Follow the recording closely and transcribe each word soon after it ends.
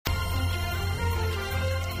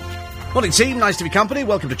Morning team, nice to be company.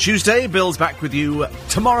 Welcome to Tuesday. Bill's back with you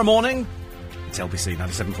tomorrow morning. It's LBC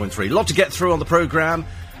 97.3. A lot to get through on the programme.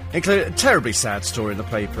 Including a terribly sad story in the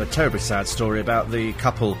paper, a terribly sad story about the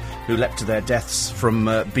couple who leapt to their deaths from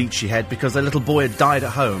Beachy Head because their little boy had died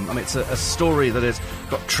at home. I mean, it's a story that has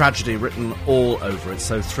got tragedy written all over it,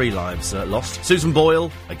 so 3 lives lost. Susan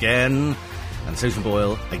Boyle, again, and Susan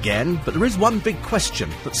Boyle, again. But there is one big question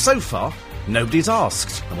that so far nobody's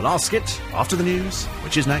asked, and we'll ask it after the news,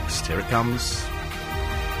 which is next. Here it comes.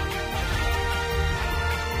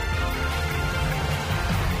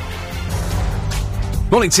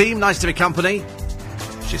 Morning team, nice to be company.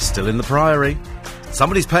 She's still in the Priory.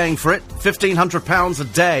 Somebody's paying for it. £1,500 a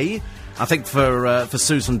day, I think, for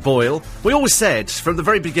Susan Boyle. We always said from the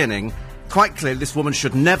very beginning, quite clearly, this woman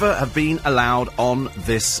should never have been allowed on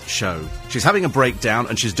this show. She's having a breakdown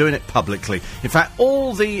and she's doing it publicly. In fact,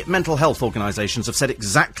 all the mental health organisations have said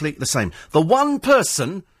exactly the same. The one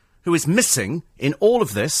person who is missing in all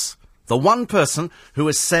of this, the one person who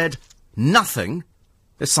has said nothing,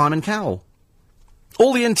 is Simon Cowell.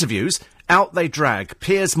 All the interviews, out they drag.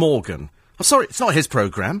 Piers Morgan. I'm sorry, it's not his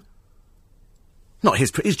programme. Not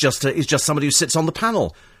his. He's just somebody who sits on the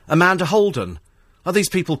panel. Amanda Holden. Are these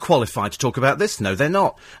people qualified to talk about this? No, they're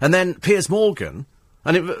not. And then Piers Morgan,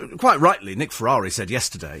 and quite rightly, Nick Ferrari said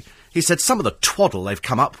yesterday, he said some of the twaddle they've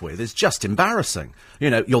come up with is just embarrassing. You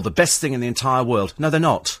know, you're the best thing in the entire world. No, they're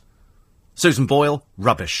not. Susan Boyle,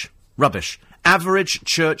 rubbish. Rubbish. Average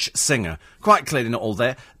church singer. Quite clearly not all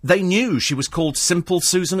there. They knew she was called Simple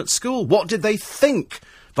Susan at school. What did they think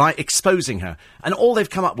by exposing her? And all they've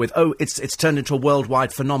come up with, it's turned into a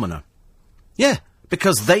worldwide phenomena. Yeah,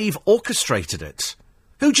 because they've orchestrated it.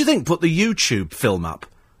 Who do you think put the YouTube film up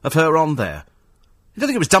of her on there? You don't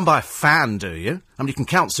think it was done by a fan, do you? I mean, you can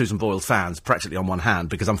count Susan Boyle fans practically on one hand,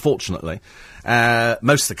 because unfortunately,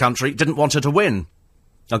 most of the country didn't want her to win.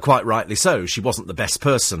 And quite rightly so. She wasn't the best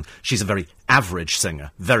person. She's a very average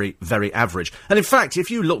singer. Very, very average. And in fact, if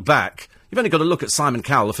you look back, you've only got to look at Simon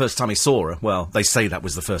Cowell the first time he saw her. Well, they say that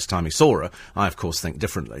was the first time he saw her. I, of course, think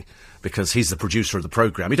differently, because he's the producer of the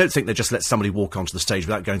programme. You don't think they just let somebody walk onto the stage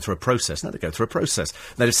without going through a process. No, they go through a process.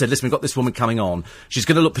 They just said, listen, we've got this woman coming on. She's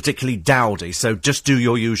going to look particularly dowdy, so just do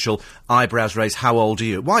your usual eyebrows raised. How old are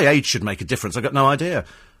you? Why age should make a difference, I've got no idea.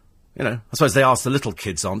 You know, I suppose they ask the little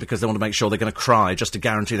kids on because they want to make sure they're going to cry just to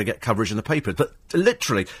guarantee they get coverage in the papers. But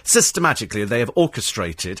literally, systematically, they have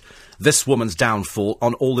orchestrated this woman's downfall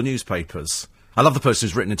on all the newspapers. I love the person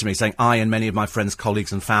who's written into me saying, I and many of my friends,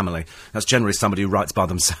 colleagues and family. That's generally somebody who writes by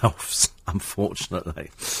themselves, unfortunately.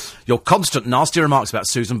 Your constant nasty remarks about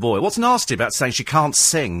Susan Boyle. What's nasty about saying she can't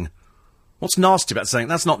sing? What's nasty about saying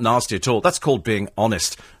that's not nasty at all? That's called being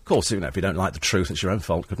honest. Of course, even if you don't like the truth, it's your own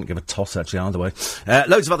fault. Couldn't give a toss, actually, either way.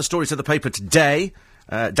 Loads of other stories in the paper today.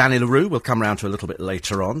 Danny La Rue, we'll come round to a little bit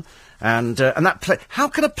later on. And that how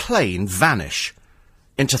can a plane vanish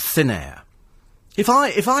into thin air? If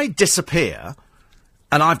I disappear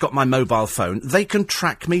and I've got my mobile phone, they can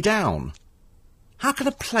track me down. How can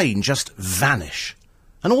a plane just vanish?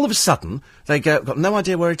 And all of a sudden, they got no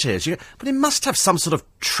idea where it is. But it must have some sort of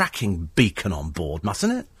tracking beacon on board,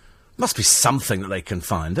 mustn't it? Must be something that they can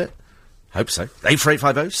find it. Hope so.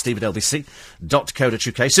 84850,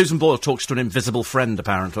 steve@lbc.co.uk. Susan Boyle talks to an invisible friend,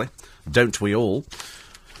 apparently. Don't we all?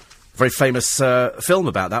 Very famous film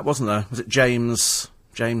about that, wasn't there? Was it James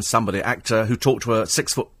somebody, actor, who talked to a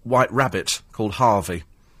 6-foot white rabbit called Harvey.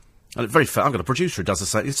 And it's very fair. I've got a producer who does the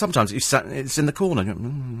same. Sometimes it's in the corner,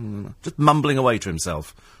 just mumbling away to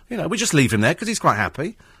himself. You know, we just leave him there because he's quite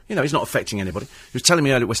happy. You know, he's not affecting anybody. He was telling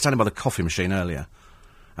me earlier, we're standing by the coffee machine earlier,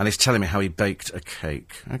 and he's telling me how he baked a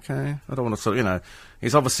cake. Okay, I don't want to sort of, you know,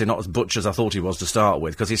 he's obviously not as butch as I thought he was to start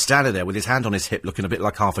with, because he's standing there with his hand on his hip looking a bit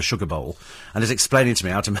like half a sugar bowl, and is explaining to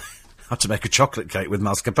me how to make a chocolate cake with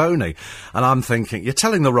mascarpone. And I'm thinking, you're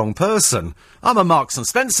telling the wrong person. I'm a Marks and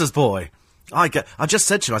Spencer's boy. I just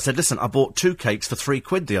said to him, I said, listen, I bought 2 cakes for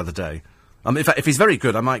 £3 the other day. If he's very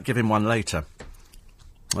good, I might give him one later.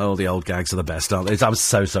 Oh, the old gags are the best, aren't they? I'm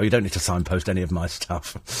so sorry. You don't need to signpost any of my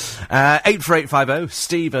stuff. 84850,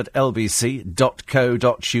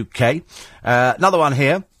 steve@lbc.co.uk. Another one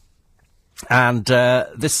here. And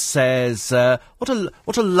this says, what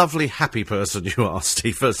a lovely, happy person you are,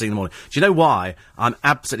 Steve, first thing in the morning. Do you know why? I'm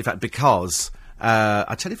absolutely fat, because,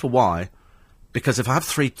 I tell you for why. Because if I have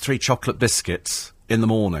three chocolate biscuits in the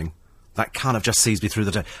morning, that kind of just sees me through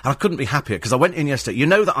the day. And I couldn't be happier, because I went in yesterday. You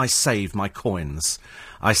know that I save my coins.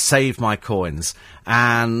 And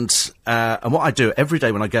what I do every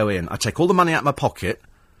day when I go in, I take all the money out of my pocket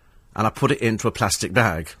and I put it into a plastic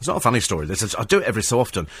bag. It's not a funny story, this is, I do it every so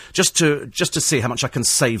often, just to see how much I can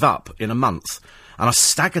save up in a month. And I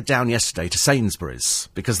staggered down yesterday to Sainsbury's,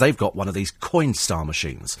 because they've got one of these Coinstar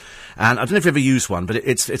machines. And I don't know if you've ever used one, but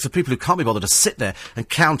it's for people who can't be bothered to sit there and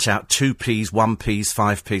count out 2p's, 1p's,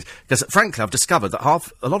 5p's. Because, frankly, I've discovered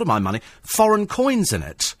that a lot of my money, foreign coins in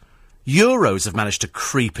it. Euros have managed to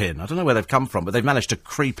creep in. I don't know where they've come from, but they've managed to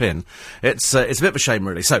creep in. It's a bit of a shame,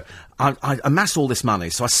 really. So I amass all this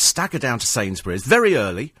money, so I stagger down to Sainsbury's very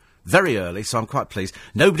early, so I'm quite pleased.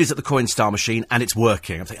 Nobody's at the Coinstar machine, and it's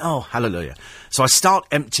working. I'm thinking, oh, hallelujah. So I start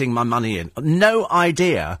emptying my money in. No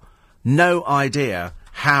idea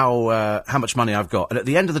how much money I've got. And at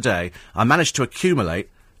the end of the day, I managed to accumulate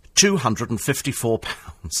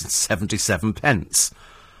 £254.77.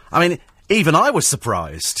 I mean, even I was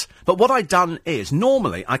surprised. But what I'd done is,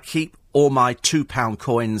 normally I keep all my £2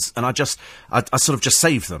 coins and I sort of just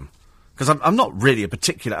save them. Because I'm not really a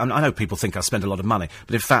particular... I know people think I spend a lot of money,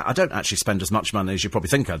 but in fact, I don't actually spend as much money as you probably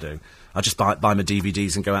think I do. I just buy my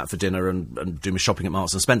DVDs and go out for dinner and do my shopping at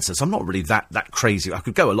Marks and Spencer. So I'm not really that crazy. I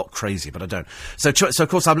could go a lot crazy, but I don't. So of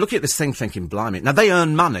course, I'm looking at this thing thinking, blimey. Now, they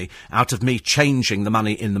earn money out of me changing the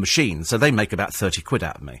money in the machine, so they make about 30 quid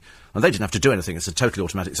out of me. And they didn't have to do anything. It's a totally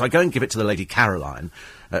automatic. So I go and give it to the lady Caroline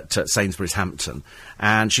at Sainsbury's Hampton.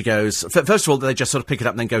 And she goes... First of all, they just sort of pick it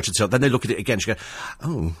up and then go to the till. Then they look at it again. She goes,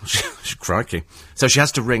 oh, crikey. So she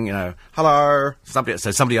has to ring, hello.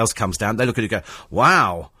 Somebody else comes down. They look at it and go,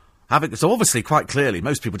 wow. So obviously, quite clearly,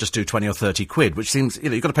 most people just do 20 or 30 quid, which seems,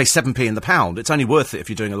 you've got to pay 7p in the pound. It's only worth it if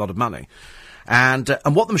you're doing a lot of money. And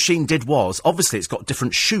what the machine did was, obviously, it's got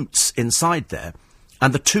different chutes inside there.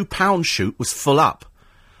 And the £2 chute was full up.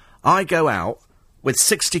 I go out with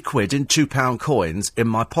 60 quid in £2 coins in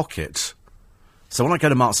my pocket. So when I go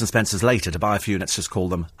to Marks and Spencer's later to buy a few, let's just call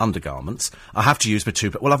them undergarments, I have to use my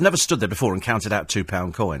 £2... Well, I've never stood there before and counted out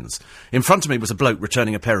 £2 coins. In front of me was a bloke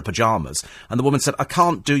returning a pair of pyjamas, and the woman said, I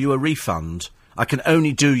can't do you a refund. I can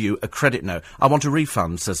only do you a credit note. I want a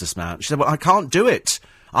refund, says this man. She said, well, I can't do it.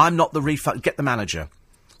 I'm not the refund. Get the manager.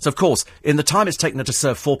 So, of course, in the time it's taken her to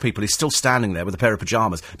serve 4 people, he's still standing there with a pair of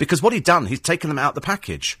pyjamas. Because what he'd done, he's taken them out the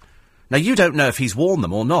package. Now, you don't know if he's worn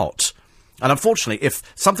them or not. And unfortunately, if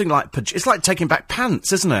something like... It's like taking back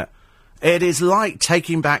pants, isn't it? It is like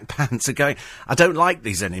taking back pants and going, I don't like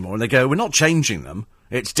these anymore. And they go, we're not changing them.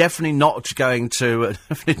 It's definitely not going to...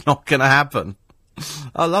 definitely not going to happen.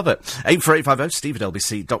 I love it. 84850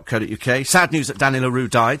 steve@lbc.co.uk. Sad news that Danny La Rue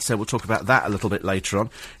died, so we'll talk about that a little bit later on.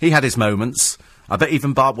 He had his moments. I bet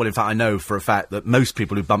even well, in fact, I know for a fact that most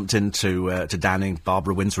people who bumped into to Danny,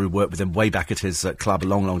 Barbara Windsor, who worked with him way back at his club a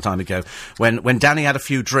long, long time ago, when Danny had a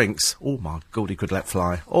few drinks, oh my God, he could let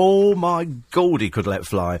fly. Oh my God, he could let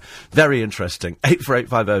fly. Very interesting.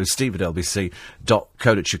 84850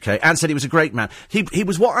 steve@lbc.co.uk. Anne said he was a great man. He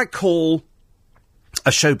was what I call a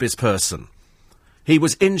showbiz person. He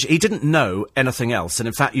didn't know anything else, and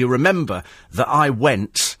in fact, you remember that I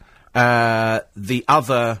went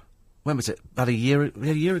when was it? About a year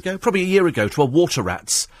ago? Probably a year ago, to a Water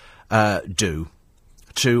Rats do.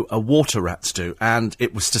 And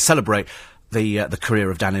it was to celebrate the career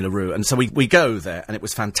of Danny La Rue. And so we go there, and it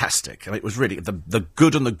was fantastic. And it was really, the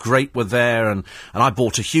good and the great were there, and I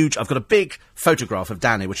bought I've got a big photograph of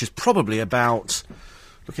Danny, which is probably about,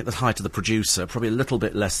 look at the height of the producer, probably a little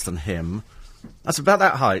bit less than him. That's about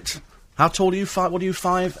that height. How tall are you?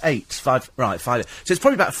 5'8"? Right, 5'8". So it's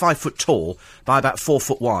probably about 5 foot tall by about 4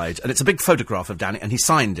 foot wide, and it's a big photograph of Danny, and he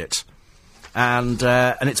signed it, and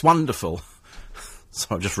it's wonderful.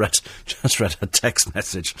 So I just read a text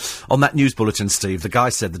message on that news bulletin, Steve. The guy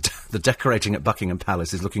said the decorating at Buckingham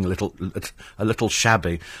Palace is looking a little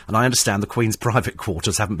shabby, and I understand the Queen's private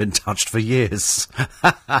quarters haven't been touched for years.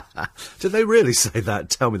 Did they really say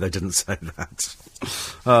that? Tell me they didn't say that.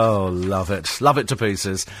 Oh, love it to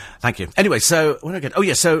pieces. Thank you. Anyway, so when I get, oh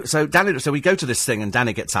yeah, so Danny, so we go to this thing, and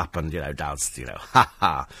Danny gets up and does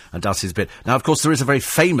and does his bit. Now, of course, there is a very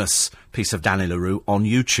famous piece of Danny La Rue on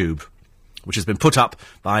YouTube, which has been put up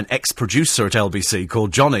by an ex-producer at LBC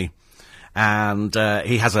called Johnny. And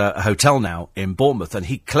he has a hotel now in Bournemouth, and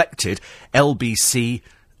he collected LBC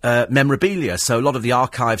memorabilia. So a lot of the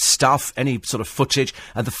archive stuff, any sort of footage,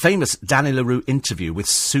 and the famous Danny La Rue interview with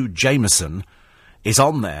Sue Jameson is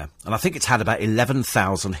on there. And I think it's had about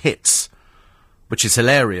 11,000 hits, which is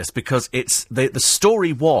hilarious because it's the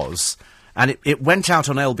story was, and it went out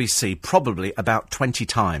on LBC probably about 20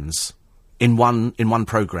 times. In one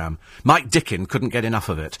programme. Mike Dickin couldn't get enough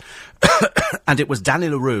of it. And it was Danny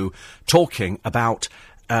La Rue talking about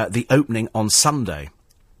the opening on Sunday.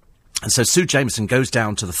 And so Sue Jameson goes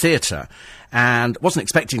down to the theatre and wasn't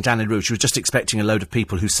expecting Danny La Rue. She was just expecting a load of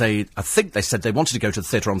people who I think they said they wanted to go to the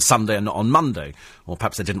theatre on Sunday and not on Monday. Or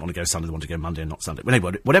perhaps they didn't want to go Sunday, they wanted to go Monday and not Sunday. But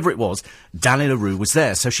anyway, whatever it was, Danny La Rue was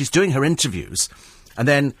there. So she's doing her interviews and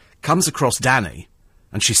then comes across Danny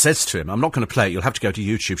and she says to him, I'm not going to play it, you'll have to go to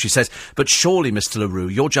YouTube. She says, but surely, Mr. La Rue,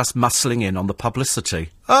 you're just muscling in on the publicity.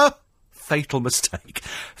 Fatal mistake.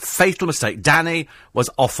 Fatal mistake. Danny was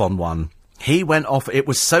off on one. He went off. It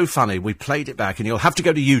was so funny. We played it back, and you'll have to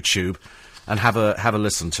go to YouTube and have a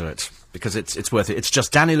listen to it because it's worth it. It's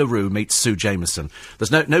just Danny La Rue meets Sue Jameson. There's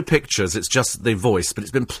no pictures. It's just the voice, but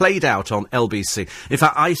it's been played out on LBC. In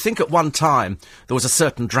fact, I think at one time there was a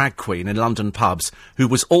certain drag queen in London pubs who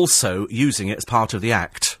was also using it as part of the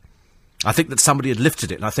act. I think that somebody had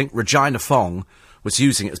lifted it, and I think Regina Fong was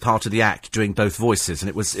using it as part of the act, doing both voices, and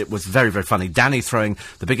it was very, very funny. Danny throwing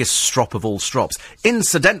the biggest strop of all strops.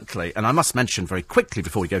 Incidentally, and I must mention very quickly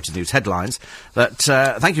before we go to news headlines, that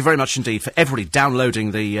thank you very much indeed for everybody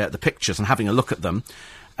downloading the pictures and having a look at them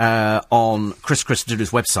on Chris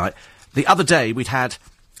Christodoulou's website. The other day we'd had,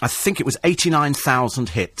 I think it was 89,000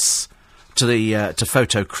 hits to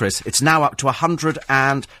Photo Chris. It's now up to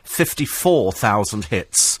 154,000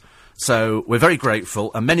 hits. So we're very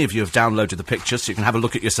grateful, and many of you have downloaded the pictures, so you can have a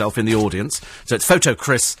look at yourself in the audience. So it's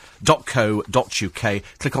photochris.co.uk.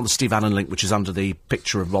 Click on the Steve Allen link, which is under the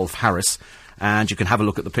picture of Rolf Harris, and you can have a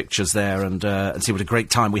look at the pictures there and see what a great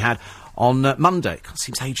time we had on Monday. God,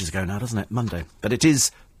 seems ages ago now, doesn't it? Monday. But it is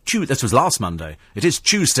this was last Monday. It is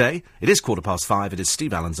Tuesday. It is 5:15. It is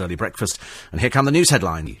Steve Allen's Early Breakfast. And here come the news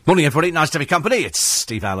headline. Morning, everybody. Nice to have your company. It's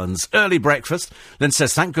Steve Allen's Early Breakfast. Lynn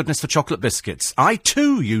says, thank goodness for chocolate biscuits. I,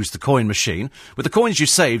 too, used the coin machine. With the coins you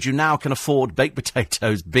saved, you now can afford baked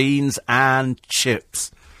potatoes, beans and chips.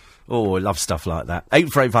 Oh, I love stuff like that.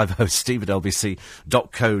 84850 steve at lbc.co.uk.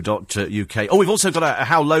 Oh, we've also got a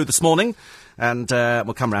How Low this morning. And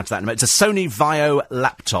we'll come around to that in a minute. It's a Sony Vaio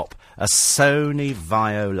laptop. A Sony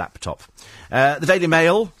Vaio laptop. The Daily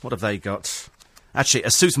Mail, what have they got? Actually,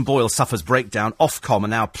 as Susan Boyle suffers breakdown, Ofcom are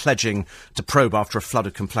now pledging to probe after a flood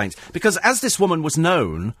of complaints. Because as this woman was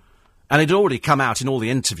known, and it had already come out in all the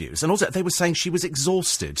interviews, and also they were saying she was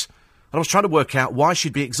exhausted. And I was trying to work out why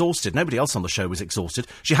she'd be exhausted. Nobody else on the show was exhausted.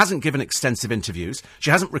 She hasn't given extensive interviews.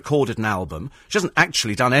 She hasn't recorded an album. She hasn't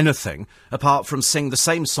actually done anything apart from sing the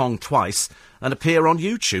same song twice and appear on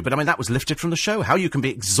YouTube. But, I mean, that was lifted from the show. How you can be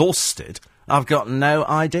exhausted, I've got no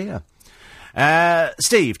idea.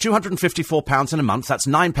 Steve, £254 in a month. That's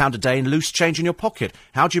 £9 a day in loose change in your pocket.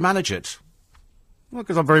 How do you manage it? Well,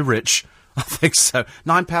 because I'm very rich. I think so.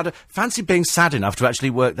 £9. Fancy being sad enough to actually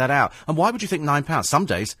work that out. And why would you think £9? Some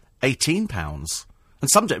days, £18.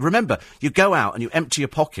 And some days, remember, you go out and you empty your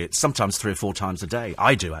pockets sometimes 3 or 4 times a day.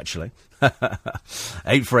 I do, actually.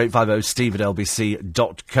 84850 steve at lbc.co.uk.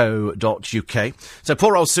 So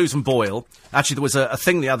poor old Susan Boyle. Actually, there was a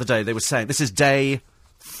thing the other day. They were saying this is day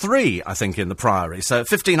 3, I think, in the Priory. So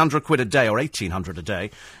 £1,500 a day or £1,800 a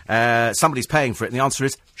day. Somebody's paying for it, and the answer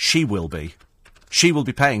is she will be. She will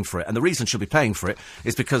be paying for it. And the reason she'll be paying for it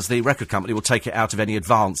is because the record company will take it out of any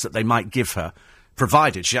advance that they might give her,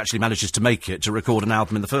 provided she actually manages to make it to record an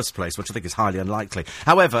album in the first place, which I think is highly unlikely.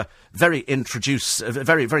 However, very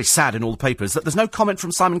sad in all the papers that there's no comment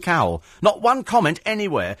from Simon Cowell. Not one comment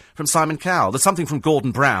anywhere from Simon Cowell. There's something from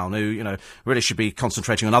Gordon Brown, who, really should be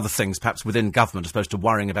concentrating on other things, perhaps within government, as opposed to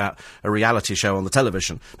worrying about a reality show on the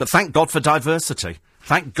television. But thank God for diversity.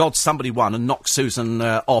 Thank God somebody won and knocked Susan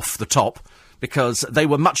off the top, because they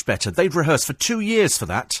were much better. They'd rehearsed for 2 years for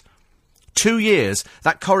that. 2 years.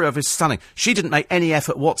 That choreography is stunning. She didn't make any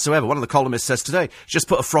effort whatsoever. One of the columnists says today, she just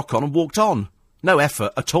put a frock on and walked on. No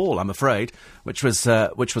effort at all, I'm afraid, which was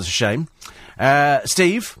a shame.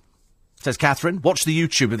 Steve, says Catherine, watch the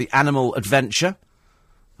YouTube of the Animal Adventure.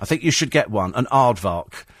 I think you should get one, an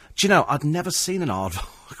aardvark. Do you know, I'd never seen an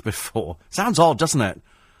aardvark before. Sounds odd, doesn't it?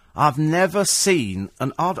 I've never seen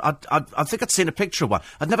an aardvark. I think I'd seen a picture of one.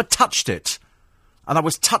 I'd never touched it. And I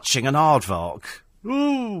was touching an aardvark.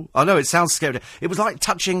 Ooh, I know, it sounds scary. It was like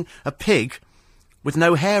touching a pig with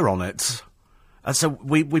no hair on it. And so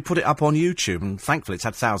we put it up on YouTube, and thankfully it's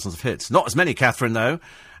had thousands of hits. Not as many, Catherine, though,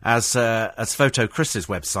 as Photo Chris's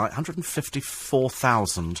website.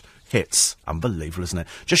 154,000 hits. Unbelievable, isn't it?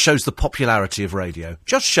 Just shows the popularity of radio.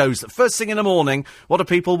 Just shows that first thing in the morning, what do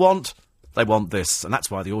people want? They want this. And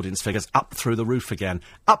that's why the audience figures up through the roof again.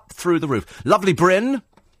 Up through the roof. Lovely Bryn,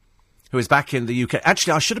 who is back in the UK.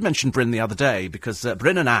 Actually, I should have mentioned Bryn the other day, because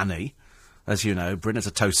Bryn and Annie, as you know, Bryn is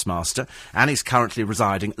a Toastmaster. Annie's currently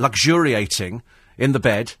luxuriating in the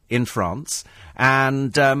bed in France.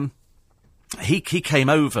 And he came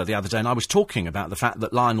over the other day, and I was talking about the fact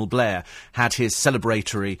that Lionel Blair had his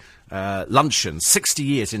celebratory luncheon, 60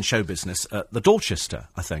 years in show business, at the Dorchester,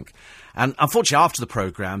 I think. And unfortunately, after the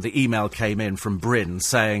programme, the email came in from Bryn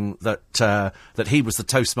saying that he was the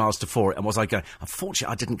Toastmaster for it, and was I going?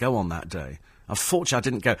 Unfortunately, I didn't go on that day. Unfortunately, I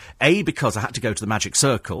didn't go. A, because I had to go to the Magic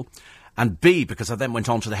Circle, and B, because I then went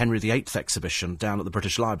on to the Henry VIII exhibition down at the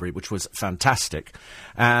British Library, which was fantastic.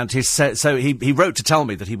 And he wrote to tell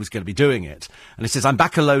me that he was going to be doing it. And he says, I'm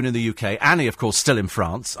back alone in the UK. Annie, of course, still in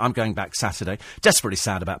France. I'm going back Saturday. Desperately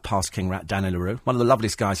sad about past King Rat Danny La Rue, one of the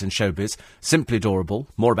loveliest guys in showbiz. Simply adorable.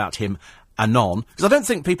 More about him anon. Because I don't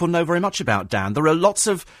think people know very much about Dan. There are lots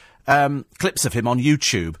of clips of him on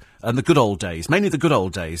YouTube and the good old days. Mainly the good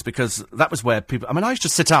old days, because that was where people... I mean, I used to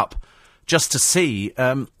sit up just to see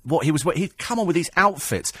what he was... He'd come on with these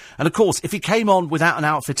outfits. And, of course, if he came on without an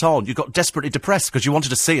outfit on, you got desperately depressed because you wanted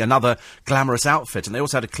to see another glamorous outfit. And they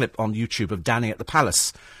also had a clip on YouTube of Danny at the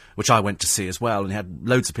Palace, which I went to see as well, and he had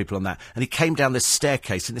loads of people on that. And he came down this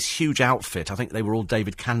staircase in this huge outfit. I think they were all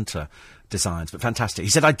David Cantor designs, but fantastic.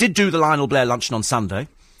 He said, I did do the Lionel Blair luncheon on Sunday.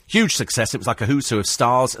 Huge success. It was like a who's who of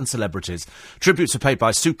stars and celebrities. Tributes were paid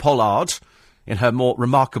by Sue Pollard in her more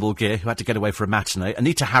remarkable gear, who had to get away for a matinee.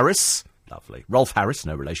 Anita Harris... Lovely. Rolf Harris,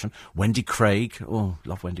 no relation. Wendy Craig. Oh,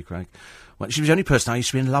 love Wendy Craig. Well, she was the only person I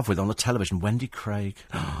used to be in love with on the television. Wendy Craig.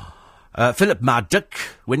 Philip Maddock.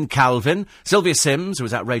 Wyn Calvin. Sylvia Sims, who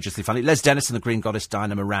was outrageously funny. Les Dennis and the Green Goddess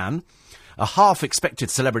Dinah Moran. A half-expected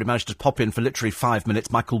celebrity managed to pop in for literally 5 minutes.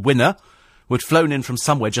 Michael Winner, who had flown in from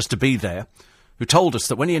somewhere just to be there, who told us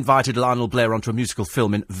that when he invited Lionel Blair onto a musical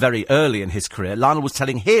film very early in his career, Lionel was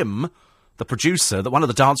telling him, the producer, that one of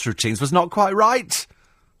the dance routines was not quite right.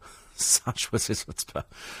 Such was his chutzpah.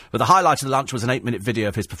 But the highlight of the lunch was an 8-minute video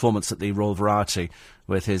of his performance at the Royal Variety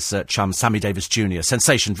with his chum Sammy Davis Jr.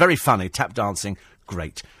 Sensation, very funny, tap dancing,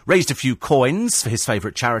 great. Raised a few coins for his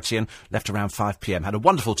favourite charity and left around 5 p.m. Had a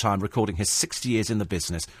wonderful time recording his 60 years in the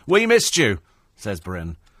business. We missed you, says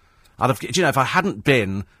Bryn. If I hadn't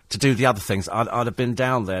been to do the other things, I'd have been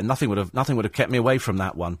down there. Nothing would have kept me away from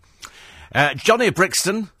that one. Johnny of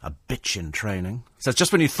Brixton, a bitch in training, says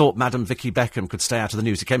just when you thought Madam Vicky Beckham could stay out of the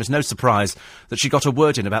news, it came as no surprise that she got a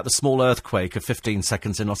word in about the small earthquake of 15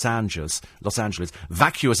 seconds in Los Angeles.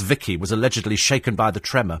 Vacuous Vicky was allegedly shaken by the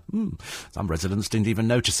tremor. Some residents didn't even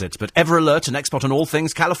notice it, but ever alert and expert on all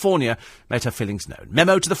things California made her feelings known.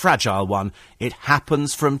 Memo to the fragile one, it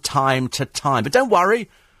happens from time to time. But don't worry.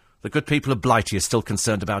 The good people of Blighty are still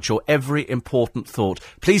concerned about your every important thought.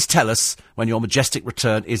 Please tell us when your majestic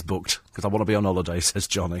return is booked, because I want to be on holiday, says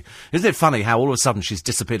Johnny. Isn't it funny how all of a sudden she's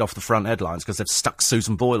disappeared off the front headlines because they've stuck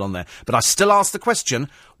Susan Boyle on there? But I still ask the question,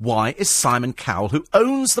 why is Simon Cowell, who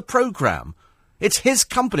owns the programme, it's his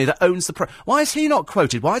company that owns the why is he not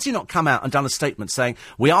quoted? Why has he not come out and done a statement saying,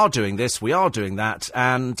 we are doing this, we are doing that,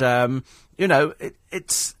 and,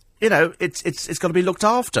 it's got to be looked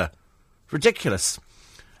after. Ridiculous.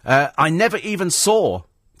 I never even saw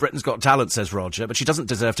Britain's Got Talent, says Roger, but she doesn't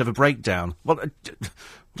deserve to have a breakdown. Well, what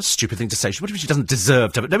a stupid thing to say. What if she doesn't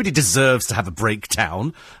deserve to have it? Nobody deserves to have a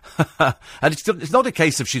breakdown. And it's not a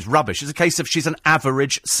case of she's rubbish. It's a case of she's an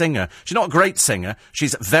average singer. She's not a great singer.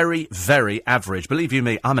 She's very, very average. Believe you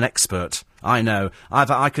me, I'm an expert. I know.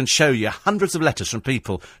 I can show you hundreds of letters from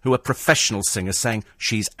people who are professional singers saying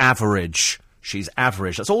she's average. She's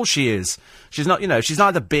average. That's all she is. She's not, she's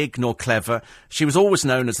neither big nor clever. She was always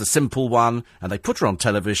known as the simple one, and they put her on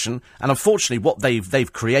television, and unfortunately what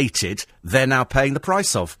they've created, they're now paying the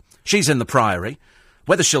price of. She's in the Priory.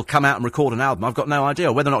 Whether she'll come out and record an album, I've got no idea.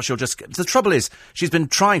 Or whether or not she'll just... The trouble is, she's been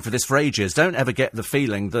trying for this for ages. Don't ever get the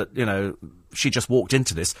feeling that, she just walked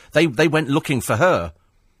into this. They went looking for her.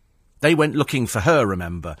 They went looking for her,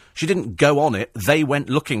 remember. She didn't go on it, they went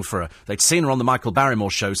looking for her. They'd seen her on the Michael Barrymore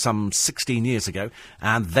show some 16 years ago,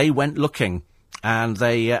 and they went looking, and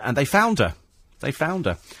they found her. They found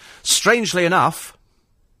her. Strangely enough,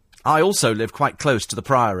 I also live quite close to the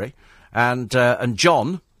Priory, and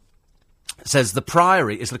John says the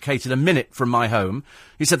Priory is located a minute from my home.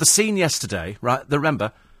 He said the scene yesterday, right,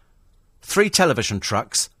 remember, 3 television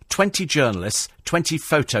trucks, 20 journalists, 20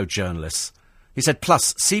 photojournalists. He said,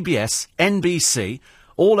 plus CBS, NBC,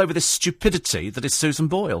 all over this stupidity that is Susan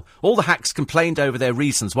Boyle. All the hacks complained over their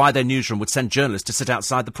reasons why their newsroom would send journalists to sit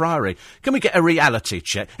outside the Priory. Can we get a reality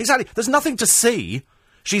check? Exactly. There's nothing to see.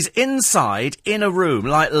 She's inside, in a room,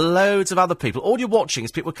 like loads of other people. All you're watching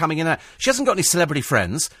is people coming in and out. She hasn't got any celebrity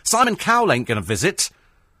friends. Simon Cowell ain't going to visit.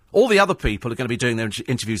 All the other people are going to be doing their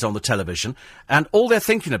interviews on the television. And all they're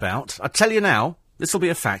thinking about, I tell you now, this will be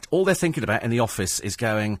a fact, all they're thinking about in the office is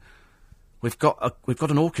going... We've got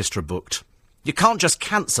an orchestra booked. You can't just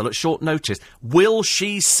cancel at short notice. Will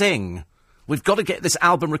she sing? We've got to get this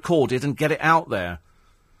album recorded and get it out there.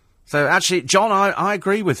 So, actually, John, I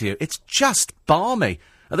agree with you. It's just balmy.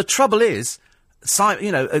 And the trouble is,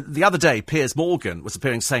 the other day, Piers Morgan was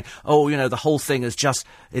appearing saying, the whole thing is just,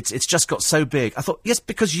 it's just got so big. I thought, yes,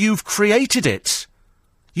 because you've created it.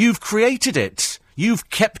 You've created it. You've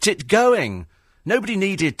kept it going. Nobody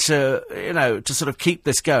needed to sort of keep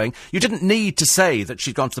this going. You didn't need to say that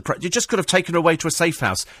she'd gone to the press. You just could have taken her away to a safe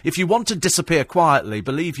house. If you want to disappear quietly,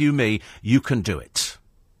 believe you me, you can do it.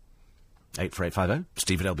 84850,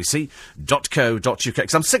 steve@lbc.co.uk.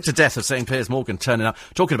 Because I'm sick to death of seeing Piers Morgan turning up,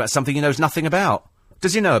 talking about something he knows nothing about.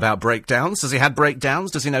 Does he know about breakdowns? Has he had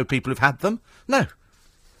breakdowns? Does he know people who've had them? No.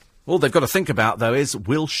 All they've got to think about, though, is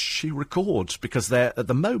will she record? Because at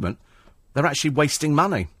the moment, they're actually wasting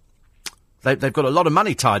money. They've got a lot of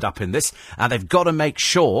money tied up in this, and they've got to make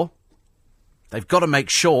sure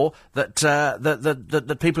that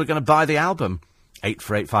that people are going to buy the album.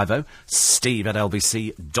 84850,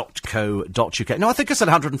 steve@lbc.co.uk. No, I think I said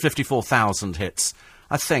 154,000 hits.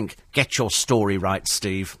 I think. Get your story right,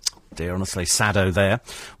 Steve. Dear, honestly, Sado there,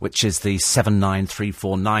 which is the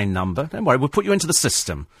 79349 number. Don't worry, we'll put you into the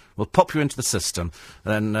system. We'll pop you into the system.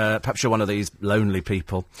 Then perhaps you're one of these lonely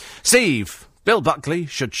people. Steve, Bill Buckley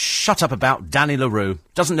should shut up about Danny La Rue.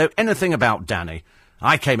 Doesn't know anything about Danny.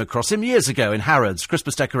 I came across him years ago in Harrods'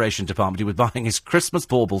 Christmas decoration department. He was buying his Christmas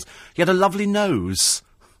baubles. He had a lovely nose.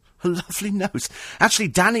 A lovely nose. Actually,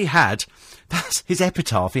 Danny had... That's his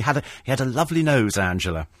epitaph. He had a lovely nose,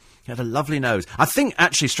 Angela. He had a lovely nose. I think,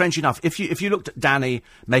 actually, strangely enough, if you looked at Danny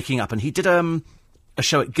making up, and he did a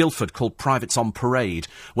show at Guildford called Privates on Parade,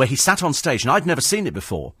 where he sat on stage, and I'd never seen it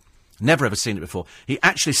before. Never ever seen it before. He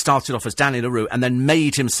actually started off as Danny La Rue and then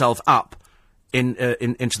made himself up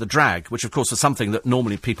into the drag, which of course was something that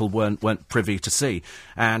normally people weren't privy to see.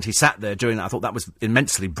 And he sat there doing that. I thought that was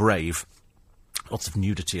immensely brave. Lots of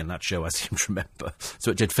nudity in that show, I seem to remember. So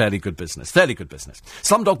it did fairly good business. Fairly good business.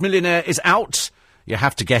 Slumdog Millionaire is out. You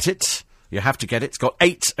have to get it. You have to get it. It's got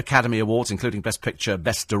 8 Academy Awards, including Best Picture,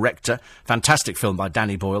 Best Director. Fantastic film by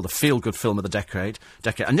Danny Boyle, the feel-good film of the decade.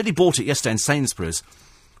 I nearly bought it yesterday in Sainsbury's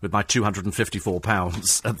with my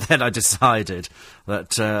 £254. And then I decided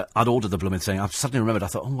that I'd ordered the blooming thing. I suddenly remembered, I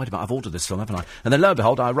thought, oh, wait a minute, I've ordered this film, haven't I? And then, lo and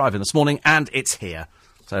behold, I arrived in this morning, and it's here.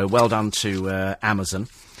 So, well done to Amazon.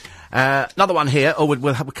 Another one here. Oh,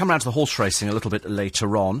 we'll come around to the horse racing a little bit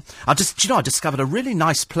later on. I discovered a really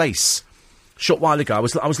nice place a short while ago. I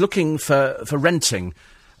was looking for renting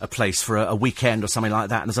a place for a weekend or something like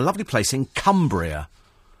that, and there's a lovely place in Cumbria.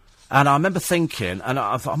 And I remember thinking, and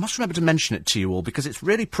I must remember to mention it to you all, because it's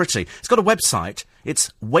really pretty. It's got a website.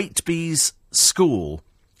 It's Waitbees School,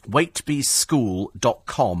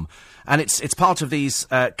 waitbeeschool.com. And it's part of these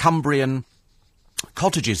Cumbrian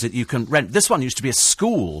cottages that you can rent. This one used to be a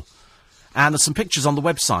school. And there's some pictures on the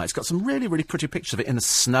website. It's got some really, really pretty pictures of it in the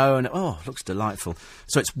snow, and it looks delightful.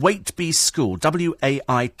 So it's Waitby School,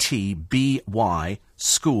 WAITBY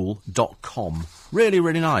school.com. Really,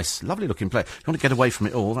 really nice. Lovely looking place. If you want to get away from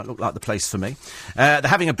it all, that looked like the place for me. They're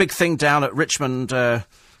having a big thing down at Richmond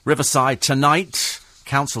Riverside tonight.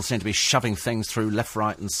 Council seem to be shoving things through left,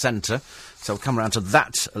 right and centre. So we'll come around to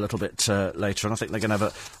that a little bit later, and I think they're going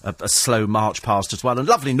to have a slow march past as well. And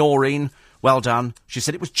lovely Noreen. Well done. She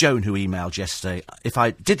said it was Joan who emailed yesterday. If I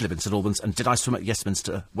did live in St Albans, and did I swim at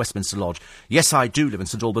Westminster Lodge? Yes, I do live in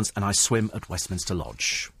St Albans, and I swim at Westminster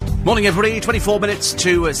Lodge. Morning, everybody. 24 minutes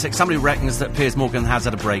to 6. Somebody reckons that Piers Morgan has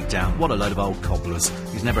had a breakdown. What a load of old cobblers.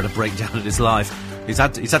 He's never had a breakdown in his life. He's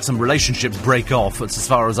had some relationships break off, that's as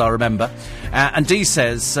far as I remember. And Dee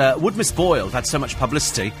says, would Miss Boyle have had so much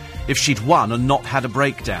publicity if she'd won and not had a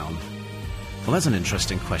breakdown? Well, that's an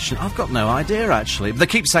interesting question. I've got no idea, actually. They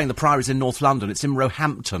keep saying the Priory's in North London. It's in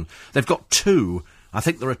Roehampton. They've got 2. I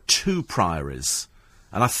think there are 2 priories.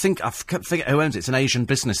 And I can't figure out who owns it. It's an Asian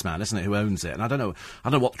businessman, isn't it, who owns it? And I don't know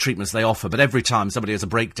what treatments they offer, but every time somebody has a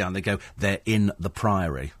breakdown, they go, they're in the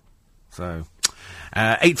Priory. So,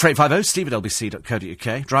 84850,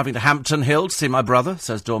 steve@lbc.co.uk. Driving to Hampton Hill to see my brother,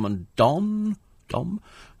 says Dom.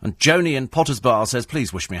 And Joni in Potter's Bar says,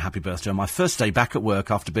 please wish me a happy birthday on my first day back at work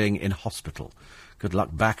after being in hospital. Good luck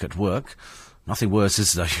back at work. Nothing worse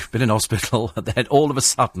is that you've been in hospital and then all of a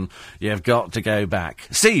sudden you've got to go back.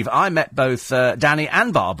 Steve, I met both Danny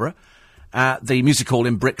and Barbara at the music hall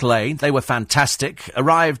in Brick Lane. They were fantastic.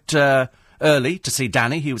 Arrived early to see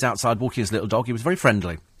Danny. He was outside walking his little dog. He was very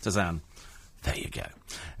friendly, says Anne. There you go.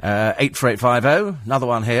 84850, another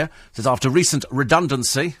one here, says, after recent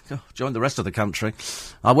redundancy, joined the rest of the country,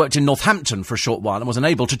 I worked in Northampton for a short while and was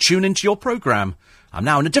unable to tune into your programme. I'm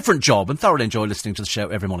now in a different job and thoroughly enjoy listening to the show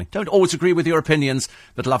every morning. Don't always agree with your opinions,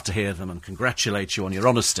 but love to hear them and congratulate you on your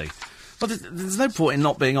honesty, Well, there's no point in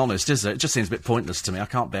not being honest, is there? It just seems a bit pointless to me. I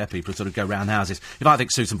can't bear people who sort of go round houses. If I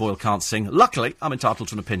think Susan Boyle can't sing, luckily, I'm entitled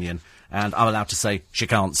to an opinion, and I'm allowed to say she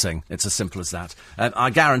can't sing. It's as simple as that.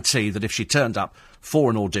 I guarantee that if she turned up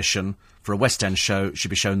for an audition for a West End show, she'd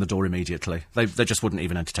be shown the door immediately. They just wouldn't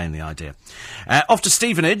even entertain the idea. Off to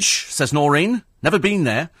Stevenage, says Noreen. Never been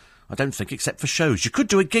there, I don't think, except for shows. You could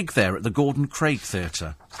do a gig there at the Gordon Craig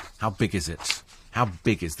Theatre. How big is it? How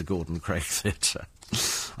big is the Gordon Craig Theatre?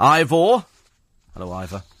 Ivor. Hello,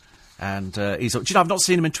 Ivor. And he's... Do you know, I've not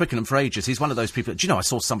seen him in Twickenham for ages. He's one of those people... Do you know, I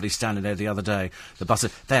saw somebody standing there the other day. The bus...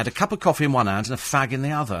 They had a cup of coffee in one hand and a fag in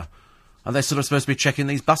the other. And they're sort of supposed to be checking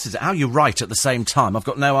these buses. How you write at the same time? I've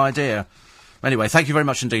got no idea. Anyway, thank you very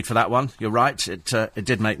much indeed for that one. You're right. It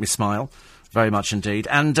did make me smile. Very much indeed.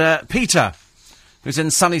 And Peter, who's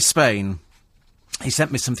in sunny Spain... He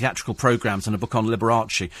sent me some theatrical programmes and a book on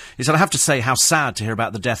Liberace. He said, I have to say how sad to hear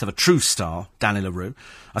about the death of a true star, Danny La Rue.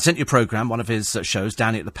 I sent you a programme, one of his shows,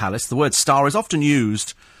 Danny at the Palace. The word star is often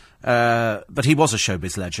used, but he was a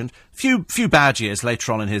showbiz legend. Few bad years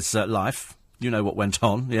later on in his life. You know what went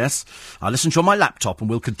on, yes. I listened to you on my laptop and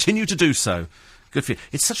will continue to do so. Good for you.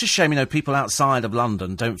 It's such a shame, you know, people outside of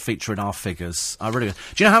London don't feature in our figures. I really... Do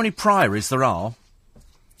you know how many priories there are?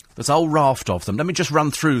 There's a whole raft of them. Let me just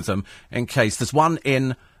run through them in case. There's one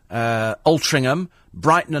in Altrincham,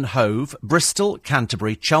 Brighton and Hove, Bristol,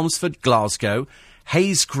 Canterbury, Chelmsford, Glasgow,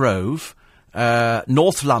 Hayes Grove,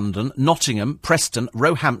 North London, Nottingham, Preston,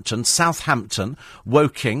 Roehampton, Southampton,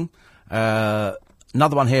 Woking, another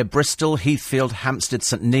one here, Bristol, Heathfield, Hampstead,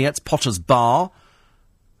 St Neots, Potter's Bar.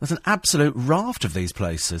 There's an absolute raft of these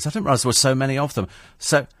places. I didn't realise there were so many of them.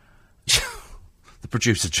 So... The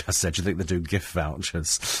producer just said, do you think they do gift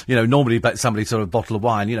vouchers? You know, normally somebody sort of a bottle of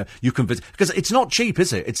wine, you know, you can visit... Because it's not cheap,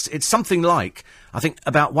 is it? It's something like, I think,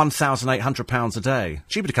 about £1,800 a day.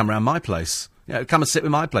 Cheaper to come round my place. You know, come and sit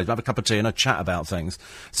with my place, have a cup of tea and a chat about things.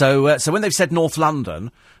 So when they've said North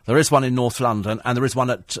London, there is one in North London and there is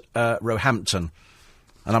one at Roehampton.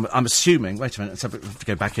 And I'm assuming... Wait a minute, let's have to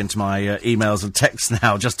go back into my emails and texts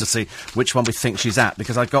now just to see which one we think she's at,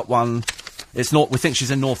 because I got one... It's not. We think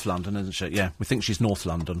she's in North London, isn't she? Yeah, we think she's North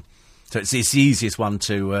London. So it's the easiest one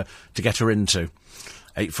to get her into.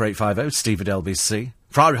 84850, Steve at LBC.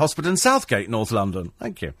 Priory Hospital in Southgate, North London.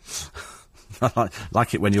 Thank you. I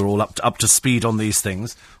like it when you're all up to speed on these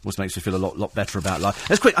things. Always makes me feel a lot better about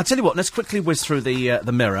life. I tell you what, let's quickly whiz through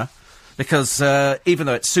the Mirror, because even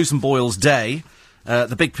though it's Susan Boyle's day...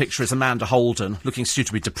 the big picture is Amanda Holden, looking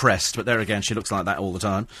suitably depressed, but there again, she looks like that all the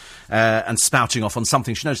time, and spouting off on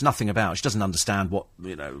something she knows nothing about. She doesn't understand what,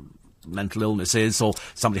 you know, mental illness is, or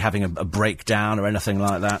somebody having a breakdown or anything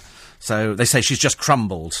like that. So they say she's just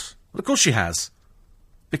crumbled. Well, of course she has.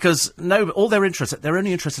 Because, all they're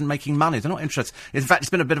only interested in making money. They're not interested... In fact,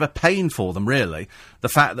 it's been a bit of a pain for them, really, the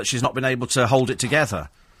fact that she's not been able to hold it together.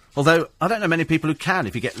 Although, I don't know many people who can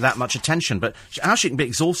if you get that much attention, but how she can be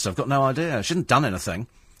exhausted, I've got no idea. She hasn't done anything.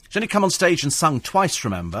 She only come on stage and sung twice,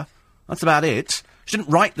 remember? That's about it. She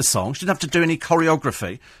didn't write the song. She didn't have to do any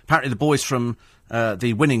choreography. Apparently the boys from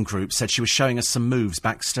the winning group said she was showing us some moves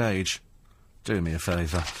backstage. Do me a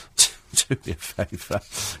favour. Do me a favour.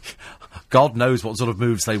 God knows what sort of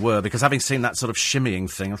moves they were, because having seen that sort of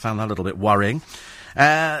shimmying thing, I found that a little bit worrying.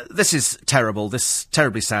 This is terrible, this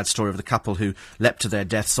terribly sad story of the couple who leapt to their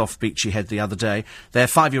deaths off Beachy Head the other day. Their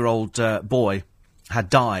 5-year-old boy had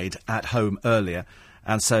died at home earlier,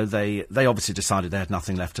 and so they obviously decided they had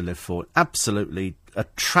nothing left to live for. Absolutely a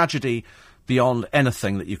tragedy beyond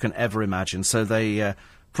anything that you can ever imagine. So they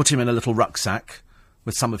put him in a little rucksack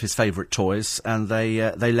with some of his favourite toys, and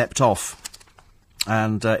they leapt off.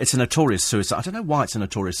 And it's a notorious suicide. I don't know why it's a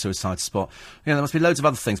notorious suicide spot. You know, there must be loads of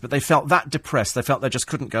other things, but they felt that depressed. They felt they just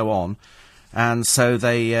couldn't go on. And so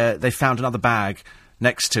they found another bag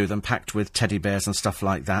next to them, packed with teddy bears and stuff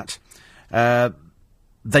like that.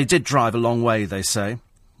 They did drive a long way, they say.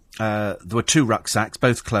 There were 2 rucksacks,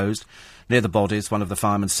 both closed, near the bodies. One of the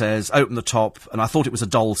firemen says, open the top, and I thought it was a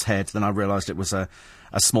doll's head. Then I realised it was a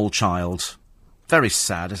small child. Very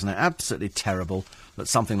sad, isn't it? Absolutely terrible that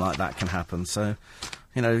something like that can happen. So,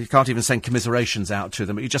 you know, you can't even send commiserations out to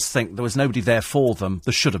them, but you just think there was nobody there for them.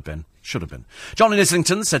 There should have been. Should have been. John in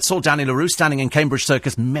Islington said, saw Danny La Rue standing in Cambridge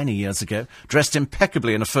Circus many years ago, dressed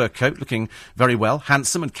impeccably in a fur coat, looking very well,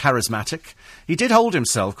 handsome and charismatic. He did hold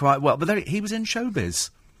himself quite well, but he was in showbiz.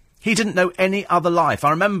 He didn't know any other life.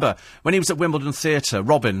 I remember when he was at Wimbledon Theatre,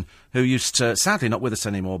 Robin, who used to, sadly not with us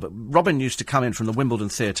anymore, but Robin used to come in from the Wimbledon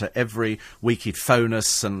Theatre every week. He'd phone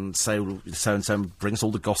us and say so-and-so, and bring us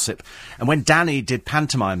all the gossip. And when Danny did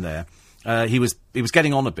pantomime there, He was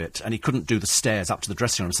getting on a bit, and he couldn't do the stairs up to the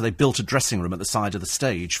dressing room, so they built a dressing room at the side of the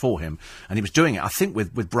stage for him, and he was doing it, I think,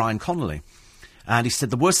 with Brian Connolly. And he said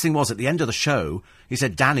the worst thing was, at the end of the show, he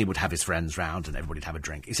said Danny would have his friends round and everybody'd have a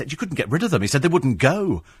drink. He said you couldn't get rid of them. He said they wouldn't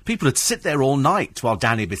go. People would sit there all night while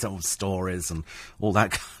Danny would be telling stories and all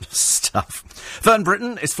that kind of stuff. Fern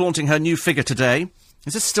Britton is flaunting her new figure today.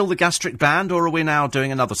 Is this still the gastric band, or are we now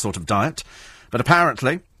doing another sort of diet? But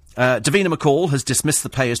apparently, Davina McCall has dismissed the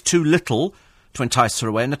pay as too little to entice her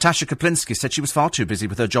away. Natasha Kaplinsky said she was far too busy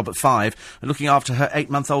with her job at 5 and looking after her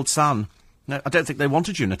 8-month-old son. No, I don't think they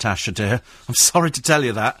wanted you, Natasha, dear. I'm sorry to tell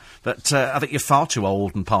you that, but I think you're far too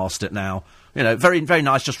old and past it now. You know, very, very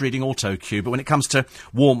nice just reading autocue, but when it comes to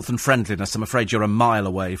warmth and friendliness, I'm afraid you're a mile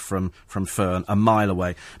away from Fern, a mile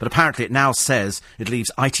away. But apparently it now says it leaves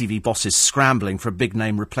ITV bosses scrambling for a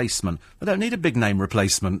big-name replacement. They don't need a big-name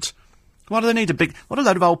replacement. Why do they need a big... What a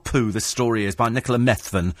load of old poo this story is by Nicola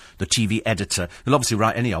Methven, the TV editor, who'll obviously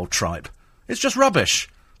write any old tripe. It's just rubbish.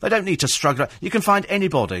 They don't need to struggle. You can find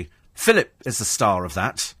anybody. Philip is the star of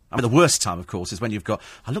that. I mean, the worst time, of course, is when you've got...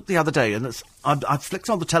 I looked the other day, and I flicked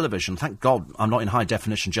on the television. Thank God I'm not in high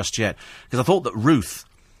definition just yet, because I thought that Ruth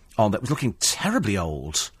on that was looking terribly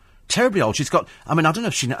old. Terribly old. She's got... I mean, I don't know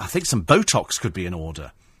if she... I think some Botox could be in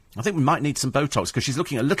order. I think we might need some Botox, because she's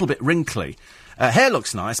looking a little bit wrinkly. Hair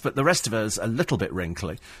looks nice, but the rest of her's a little bit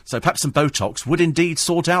wrinkly. So perhaps some Botox would indeed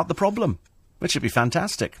sort out the problem, which would be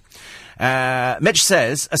fantastic. Mitch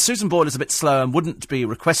says, as Susan Boyle is a bit slow and wouldn't have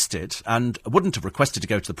requested to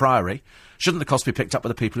go to the Priory, shouldn't the cost be picked up by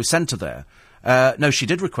the people who sent her there? No, she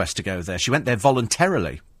did request to go there. She went there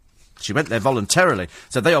voluntarily. So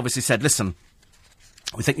they obviously said, listen,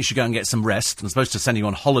 we think you should go and get some rest, and as opposed to sending you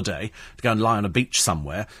on holiday to go and lie on a beach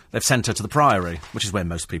somewhere, they've sent her to the Priory, which is where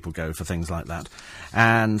most people go for things like that.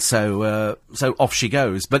 And so off she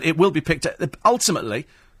goes. But it will be picked up. Ultimately,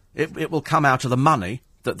 it will come out of the money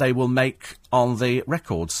that they will make on the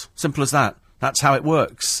records. Simple as that. That's how it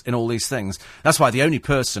works in all these things. That's why the only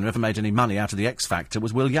person who ever made any money out of the X Factor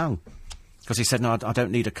was Will Young. Because he said, no, I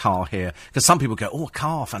don't need a car here. Because some people go, oh, a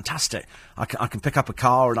car, fantastic. I can pick up a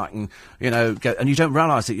car and I can, go... And you don't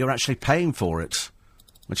realise that you're actually paying for it,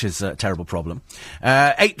 which is a terrible problem.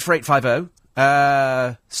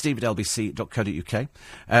 84850, steve at lbc.co.uk.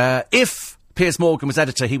 If Piers Morgan was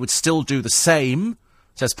editor, he would still do the same...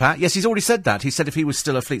 Says Pat. Yes, he's already said that. He said if he was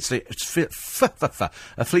still a Fleet Street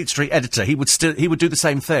editor, he would do the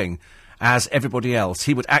same thing as everybody else.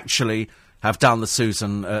 He would actually have done the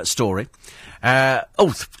Susan story. God,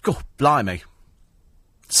 blimey.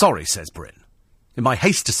 Sorry, says Bryn. In my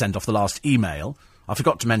haste to send off the last email, I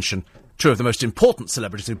forgot to mention two of the most important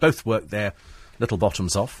celebrities who both worked their little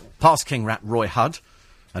bottoms off. Past King Rat Roy Hudd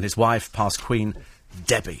and his wife, past Queen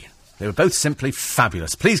Debbie. They were both simply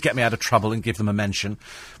fabulous. Please get me out of trouble and give them a mention.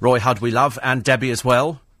 Roy Hudd we love, and Debbie as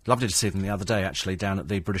well. Lovely to see them the other day, actually, down at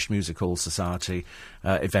the British Music Hall Society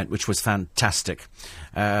event, which was fantastic.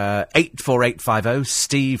 84850,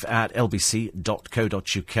 steve at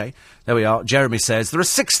lbc.co.uk. There we are. Jeremy says, there are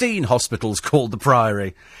 16 hospitals called the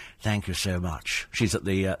Priory. Thank you so much. She's at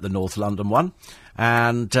the North London one.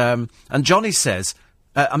 And Johnny says...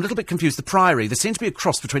 I'm a little bit confused. The Priory, there seems to be a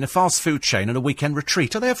cross between a fast food chain and a weekend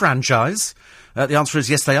retreat. Are they a franchise? The answer is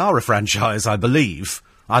yes, they are a franchise, I believe.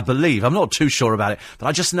 I'm not too sure about it. But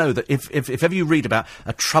I just know that if ever you read about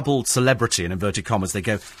a troubled celebrity, in inverted commas, they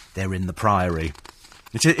go, they're in the Priory.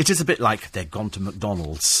 It is a bit like they're gone to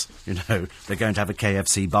McDonald's. They're going to have a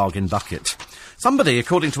KFC bargain bucket. Somebody,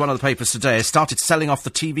 according to one of the papers today, has started selling off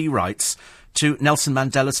the TV rights to Nelson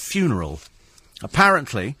Mandela's funeral.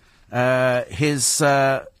 Apparently... his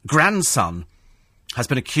grandson has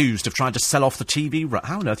been accused of trying to sell off the TV rights.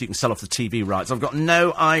 How on earth you can sell off the TV rights? I've got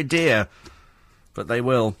no idea. But they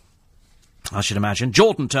will, I should imagine.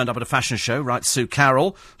 Jordan turned up at a fashion show, writes Sue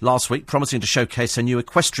Carroll, last week, promising to showcase her new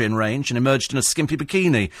equestrian range, and emerged in a skimpy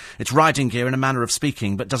bikini. It's riding gear in a manner of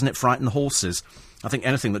speaking, but doesn't it frighten the horses? I think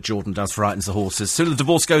anything that Jordan does frightens the horses. Sooner the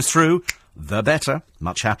divorce goes through, the better.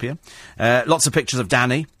 Much happier. Lots of pictures of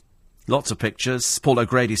Danny. Lots of pictures. Paul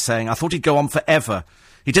O'Grady saying, I thought he'd go on forever.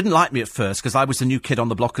 He didn't like me at first because I was the new kid on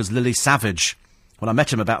the block as Lily Savage. When I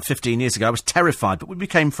met him about 15 years ago, I was terrified, but we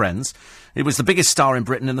became friends. He was the biggest star in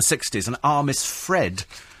Britain in the 60s, and Our Miss Fred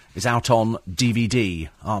is out on DVD.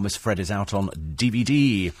 Our Miss Fred is out on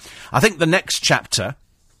DVD. I think the next chapter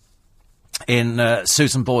in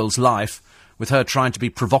Susan Boyle's life, with her trying to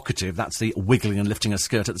be provocative, that's the wiggling and lifting her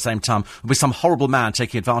skirt at the same time, with some horrible man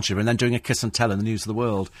taking advantage of her and then doing a kiss and tell in the news of the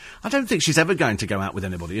world. I don't think she's ever going to go out with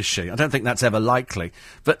anybody, is she? I don't think that's ever likely.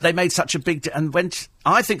 But they made such a big...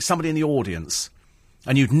 I think somebody in the audience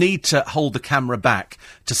And you'd need to hold the camera back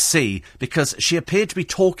to see, because she appeared to be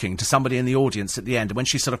talking to somebody in the audience at the end. And when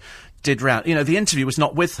she sort of did round, the interview was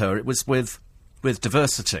not with her, it was with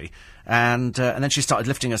Diversity. And then she started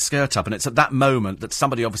lifting her skirt up. And it's at that moment that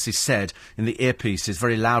somebody obviously said in the earpieces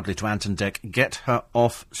very loudly to Ant and Dec, "Get her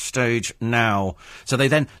off stage now." So they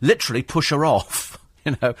then literally push her off.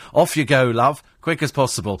 Off you go, love, quick as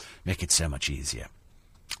possible. Make it so much easier.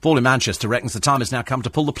 Paul in Manchester reckons the time has now come to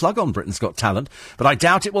pull the plug on Britain's Got Talent, but I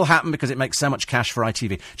doubt it will happen because it makes so much cash for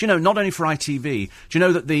ITV. Do you know, not only for ITV, do you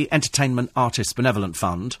know that the Entertainment Artists Benevolent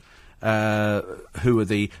Fund, who are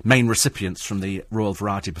the main recipients from the Royal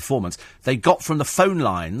Variety Performance, they got from the phone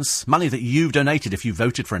lines, money that you've donated if you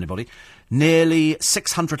voted for anybody, nearly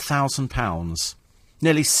 £600,000.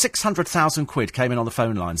 Nearly 600,000 quid came in on the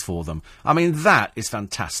phone lines for them. I mean, that is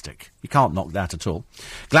fantastic. You can't knock that at all.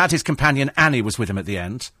 Glad his companion Annie was with him at the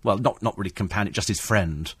end. Well, not really companion, just his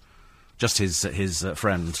friend. Just his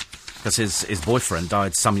friend. Because his boyfriend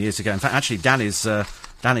died some years ago. In fact, actually, Danny's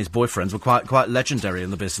boyfriends were quite legendary in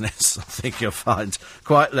the business. I think you'll find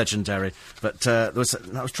quite legendary. But I was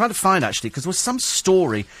trying to find, actually, because there was some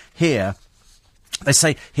story here. They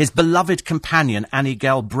say his beloved companion, Annie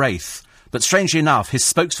Galbraith. But strangely enough, his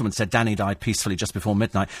spokeswoman said Danny died peacefully just before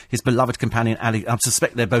midnight. His beloved companion, Annie, I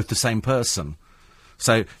suspect they're both the same person.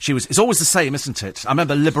 So it's always the same, isn't it? I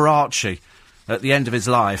remember Liberace, at the end of his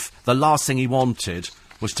life, the last thing he wanted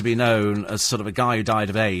was to be known as sort of a guy who died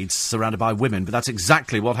of AIDS, surrounded by women. But that's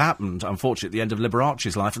exactly what happened, unfortunately, at the end of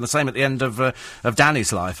Liberace's life, and the same at the end of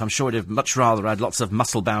Danny's life. I'm sure he'd have much rather had lots of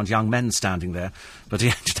muscle-bound young men standing there, but he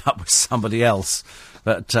ended up with somebody else.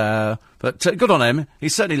 But good on him.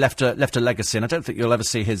 He's certainly left a legacy, and I don't think you'll ever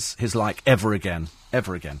see his like ever again.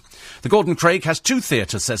 Ever again. The Gordon Craig has 2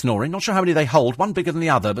 theatres, says Noreen. Not sure how many they hold, one bigger than the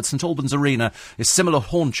other, but St Albans Arena is similar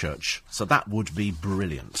Hornchurch, so that would be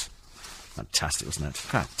brilliant. Fantastic, wasn't it?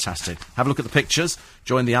 Fantastic. Have a look at the pictures.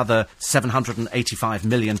 Join the other 785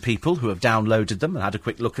 million people who have downloaded them and had a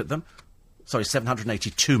quick look at them. Sorry,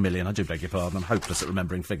 782 million. I do beg your pardon. I'm hopeless at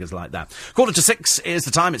remembering figures like that. 5:45 is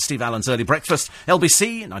the time. It's Steve Allen's Early Breakfast.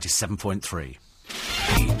 LBC 97.3.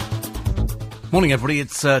 Morning, everybody.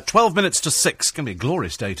 It's 12 minutes to 6. It's going to be a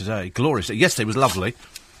glorious day today. Glorious day. Yesterday was lovely.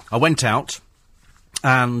 I went out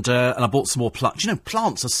and I bought some more plants. You know,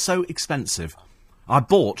 plants are so expensive. I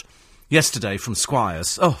bought yesterday from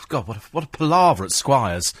Squires. Oh, God, what a palaver at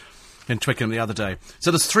Squires in Twickenham the other day.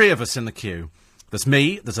 So there's 3 of us in the queue. There's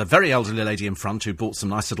me, there's a very elderly lady in front who bought some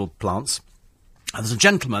nice little plants, and there's a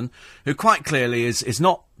gentleman who quite clearly is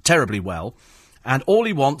not terribly well, and all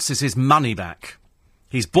he wants is his money back.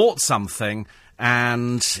 He's bought something,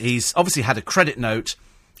 and he's obviously had a credit note,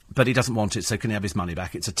 but he doesn't want it, so can he have his money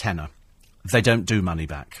back? It's a tenner. They don't do money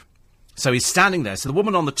back. So he's standing there, so the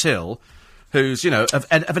woman on the till, who's, of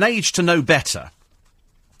an age to know better,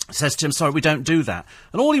 says to him, "Sorry, we don't do that."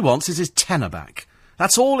 And all he wants is his tenner back.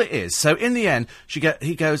 That's all it is. So in the end,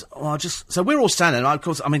 he goes, "Oh, so we're all standing. And of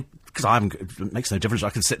course, because it makes no difference. I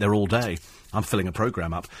can sit there all day. I'm filling a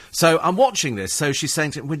programme up. So I'm watching this. So she's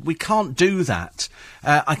saying to him, we can't do that.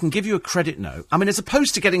 I can give you a credit note. I mean, as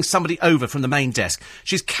opposed to getting somebody over from the main desk,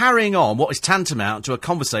 she's carrying on what is tantamount to a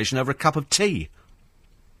conversation over a cup of tea.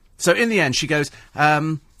 So in the end, she goes,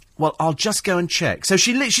 "Well, I'll just go and check." So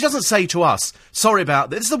she doesn't say to us, "Sorry about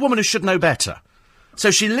this." This is the woman who should know better. So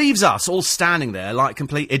she leaves us all standing there like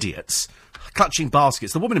complete idiots, clutching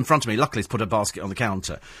baskets. The woman in front of me, luckily, has put her basket on the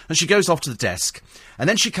counter. And she goes off to the desk. And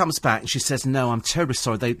then she comes back and she says, "No, I'm terribly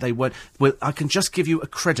sorry. They won't. Well, I can just give you a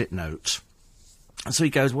credit note." And so he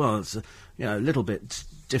goes, "Well, it's a little bit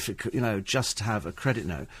difficult, just to have a credit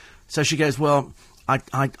note." So she goes, "Well, I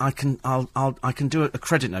can do a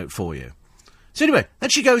credit note for you." So anyway, then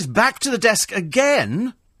she goes back to the desk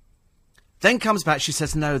again. Then comes back, she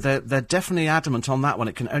says, "No, they're definitely adamant on that one.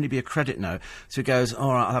 It can only be a credit note." So he goes,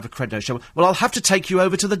 "All right, I'll have a credit note." She goes, "Well, I'll have to take you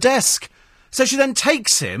over to the desk." So she then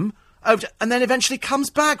takes him over and then eventually comes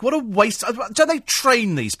back. What a waste. Don't they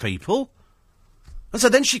train these people? And so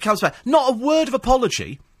then she comes back. Not a word of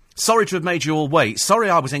apology. "Sorry to have made you all wait. Sorry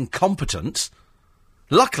I was incompetent."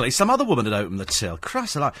 Luckily, some other woman had opened the till.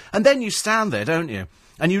 Christ alive. And then you stand there, don't you?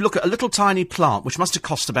 And you look at a little tiny plant, which must have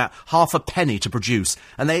cost about half a penny to produce,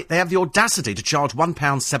 and they have the audacity to charge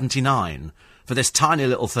 £1.79 for this tiny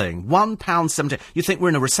little thing. £1.79. You think we're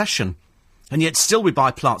in a recession. And yet still we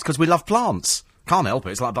buy plants, because we love plants. Can't help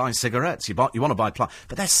it. It's like buying cigarettes. You want to buy but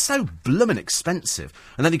they're so bloomin' expensive.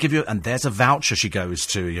 And then they give you, and there's a voucher she goes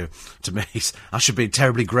to me. I should be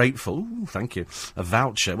terribly grateful. Ooh, thank you. A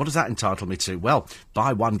voucher. What does that entitle me to? Well,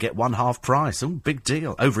 buy one, get one half price. Ooh, big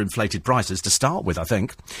deal. Overinflated prices to start with, I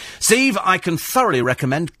think. Steve, I can thoroughly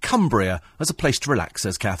recommend Cumbria as a place to relax,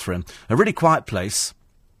 says Catherine. A really quiet place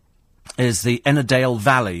is the Ennerdale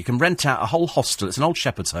Valley. You can rent out a whole hostel. It's an old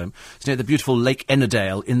shepherd's home. It's near the beautiful Lake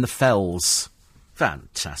Ennerdale in the Fells.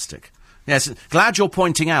 Fantastic. Yes, glad you're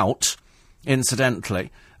pointing out,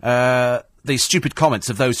 incidentally, the stupid comments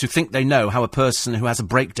of those who think they know how a person who has a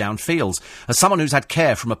breakdown feels. As someone who's had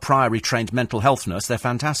care from a Priory-trained mental health nurse, they're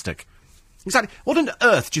fantastic. Exactly. What on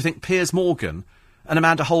earth do you think Piers Morgan and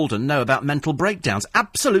Amanda Holden know about mental breakdowns?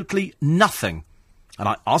 Absolutely nothing. And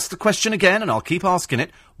I ask the question again, and I'll keep asking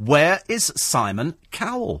it, where is Simon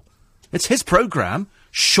Cowell? It's his programme.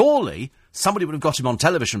 Surely somebody would have got him on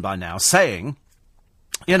television by now saying,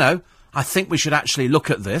 you know, I think we should actually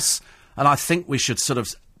look at this, and I think we should sort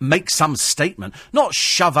of make some statement, not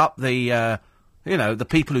shove up the, the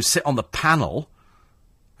people who sit on the panel.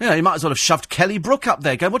 You know, you might as well have shoved Kelly Brook up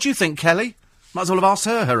there. Go, what do you think, Kelly? Might as well have asked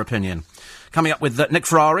her opinion. Coming up with Nick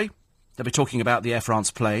Ferrari, they'll be talking about the Air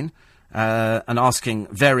France plane, and asking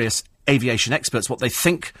various aviation experts what they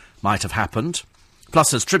think might have happened.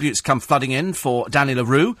 Plus, as tributes come flooding in for Danny La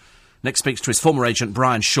Rue, Nick speaks to his former agent,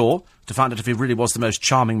 Brian Shaw, to find out if he really was the most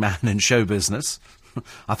charming man in show business.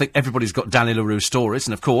 I think everybody's got Danny La Rue stories,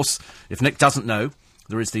 and of course, if Nick doesn't know,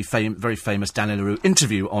 there is the very famous Danny La Rue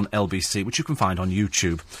interview on LBC, which you can find on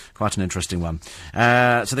YouTube. Quite an interesting one. So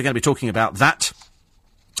they're going to be talking about that.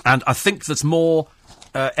 And I think there's more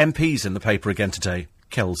MPs in the paper again today.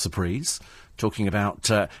 Kel Surprise, talking about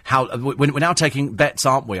how... we're now taking bets,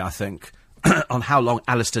 aren't we, I think, on how long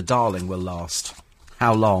Alistair Darling will last.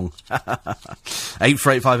 How long?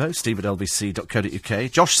 84850,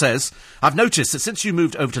 steve@lbc.co.uk. Josh says, I've noticed that since you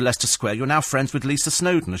moved over to Leicester Square, you're now friends with Lisa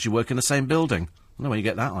Snowdon as you work in the same building. I don't know where you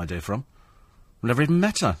get that idea from. I've never even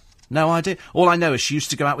met her. No idea. All I know is she used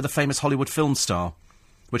to go out with a famous Hollywood film star,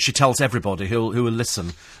 which she tells everybody who will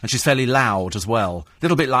listen. And she's fairly loud as well. A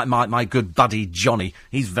little bit like my good buddy Johnny.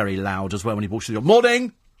 He's very loud as well when he walks through the door.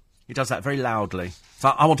 Morning! He does that very loudly. So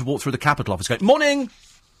I want to walk through the Capitol office going, morning!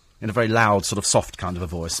 In a very loud, sort of soft kind of a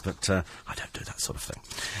voice, but I don't do that sort of thing.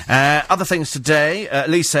 Other things today.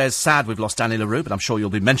 Lee says, sad we've lost Danny La Rue, but I'm sure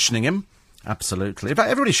you'll be mentioning him. Absolutely. In fact,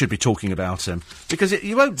 everybody should be talking about him, because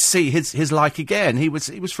you won't see his like again. He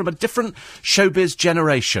was from a different showbiz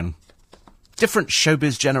generation. Different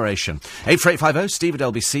showbiz generation. 84850,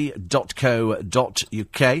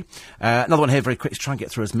 steve@lbc.co.uk. Another one here very quick. Try and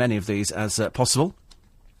get through as many of these as possible.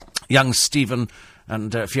 Young Stephen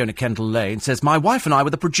and Fiona Kendall Lane says, my wife and I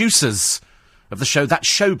were the producers of the show That's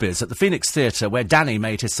Showbiz at the Phoenix Theatre, where Danny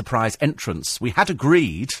made his surprise entrance. We had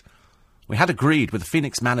agreed with the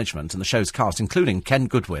Phoenix management and the show's cast, including Ken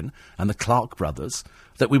Goodwin and the Clark brothers,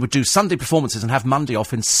 that we would do Sunday performances and have Monday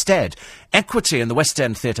off instead. Equity and the West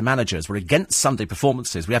End theatre managers were against Sunday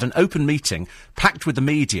performances. We had an open meeting, packed with the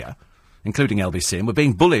media, including LBC, and were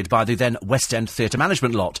being bullied by the then West End theatre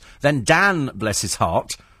management lot. Then Dan, bless his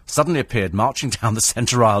heart, suddenly appeared marching down the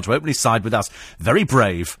centre aisle to open his side with us. Very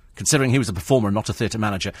brave, considering he was a performer and not a theatre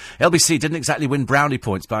manager. LBC didn't exactly win brownie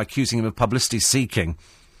points by accusing him of publicity seeking,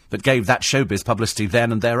 but gave That Showbiz publicity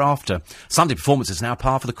then and thereafter. Sunday performances now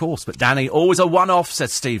par for the course, but Danny, always a one-off,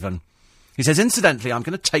 says Stephen. He says, incidentally, I'm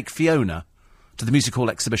going to take Fiona to the music hall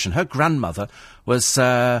exhibition. Her grandmother was,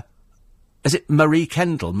 is it Marie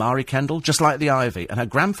Kendall, just like the Ivy, and her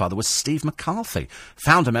grandfather was Steve McCarthy,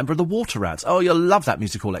 founder member of the Water Rats. Oh, you'll love that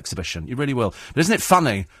music hall exhibition. You really will. But isn't it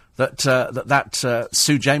funny that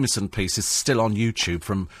Sue Jameson piece is still on YouTube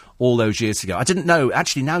from all those years ago? I didn't know.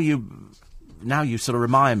 Actually, now you sort of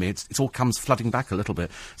remind me, it all comes flooding back a little bit.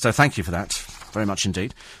 So thank you for that, very much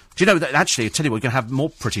indeed. Do you know that, actually, I tell you, we're going to have more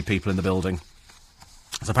pretty people in the building.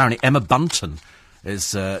 So apparently Emma Bunton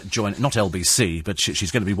is joining, not LBC, but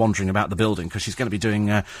she's going to be wandering about the building, because she's going to be doing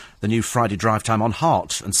the new Friday drive time on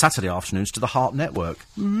Heart, and Saturday afternoons to the Heart Network.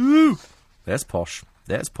 Ooh, there's posh.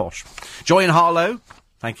 Joy in Harlow,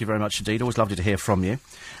 thank you very much indeed. Always lovely to hear from you.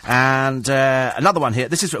 And another one here.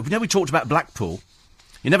 This is, we talked about Blackpool.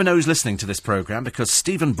 You never know who's listening to this programme, because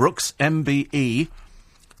Stephen Brooks, MBE,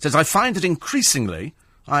 says, I find it increasingly,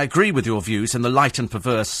 I agree with your views in the light and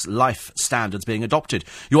perverse life standards being adopted.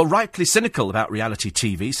 You are rightly cynical about reality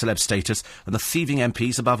TV, celeb status, and the thieving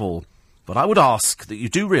MPs above all. But I would ask that you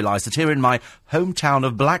do realise that here in my hometown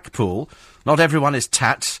of Blackpool, not everyone is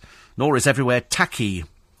tat, nor is everywhere tacky.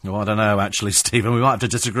 Oh, I don't know, actually, Stephen. We might have to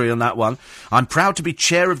disagree on that one. I'm proud to be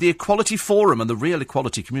chair of the Equality Forum and the real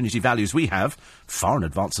equality community values we have, far in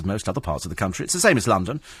advance of most other parts of the country. It's the same as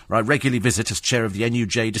London, where I regularly visit as chair of the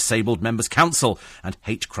NUJ Disabled Members' Council and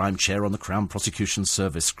hate crime chair on the Crown Prosecution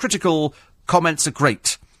Service. Critical comments are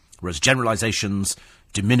great, whereas generalisations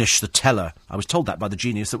diminish the teller. I was told that by the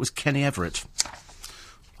genius that was Kenny Everett.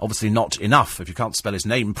 Obviously not enough if you can't spell his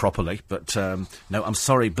name properly, but no, I'm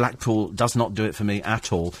sorry, Blackpool does not do it for me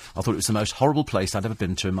at all. I thought it was the most horrible place I'd ever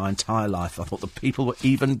been to in my entire life. I thought the people were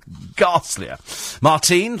even ghastlier.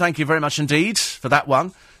 Martine, thank you very much indeed for that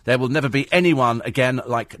one. There will never be anyone again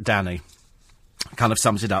like Danny. Kind of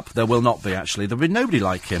sums it up. There will not be, actually. There will be nobody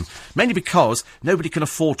like him. Mainly because nobody can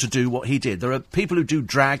afford to do what he did. There are people who do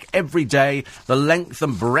drag every day, the length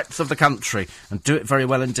and breadth of the country, and do it very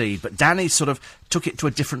well indeed. But Danny sort of took it to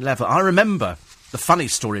a different level. I remember the funny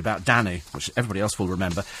story about Danny, which everybody else will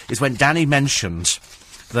remember, is when Danny mentioned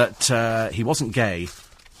that he wasn't gay,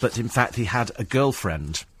 but in fact he had a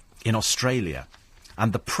girlfriend in Australia.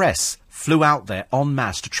 And the press flew out there en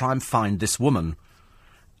masse to try and find this woman.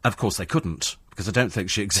 Of course they couldn't, because I don't think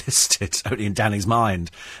she existed, only in Danny's mind.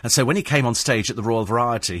 And so when he came on stage at the Royal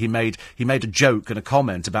Variety, he made a joke and a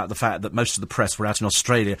comment about the fact that most of the press were out in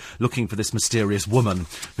Australia looking for this mysterious woman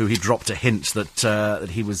who he dropped a hint that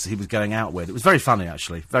he was going out with. It was very funny,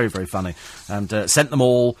 actually, very, very funny, and sent them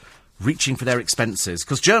all reaching for their expenses.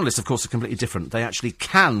 Because journalists, of course, are completely different. They actually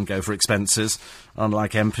can go for expenses,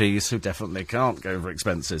 unlike MPs who definitely can't go for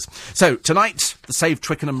expenses. So tonight, the Save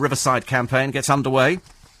Twickenham Riverside campaign gets underway.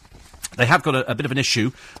 They have got a bit of an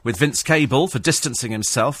issue with Vince Cable for distancing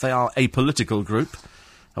himself. They are a political group.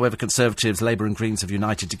 However, Conservatives, Labour and Greens have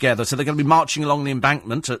united together, so they're going to be marching along the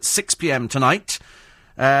embankment at 6 p.m. tonight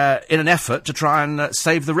in an effort to try and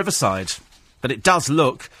save the Riverside. But it does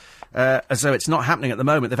look as though it's not happening at the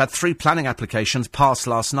moment. They've had 3 planning applications passed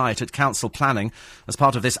last night at council planning as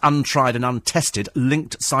part of this untried and untested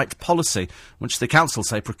linked site policy, which the council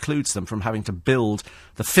say precludes them from having to build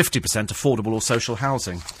the 50% affordable or social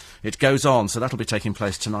housing. It goes on, so that'll be taking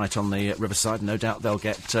place tonight on the Riverside. No doubt they'll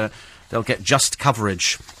get just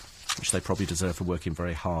coverage, which they probably deserve for working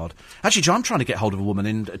very hard. Actually, Joe, I'm trying to get hold of a woman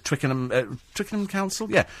in Twickenham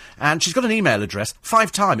Council, yeah, and she's got an email address.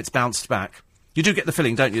 5 times it's bounced back. You do get the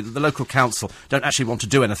feeling, don't you, that the local council don't actually want to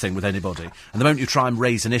do anything with anybody. And the moment you try and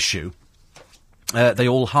raise an issue, they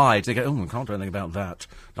all hide. They go, oh, we can't do anything about that.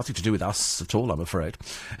 Nothing to do with us at all, I'm afraid.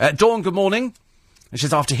 Dawn, good morning. And she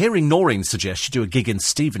says, after hearing Noreen suggest you do a gig in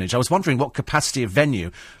Stevenage, I was wondering what capacity of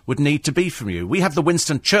venue would need to be from you. We have the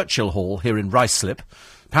Winston Churchill Hall here in Ruislip.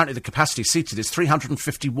 Apparently the capacity seated is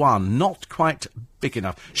 351. Not quite big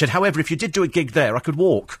enough. She said, however, if you did do a gig there, I could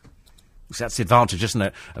walk. So that's the advantage, isn't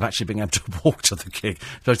it, of actually being able to walk to the gig,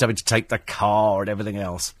 as opposed to having to take the car and everything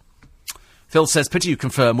else. Phil says, pity you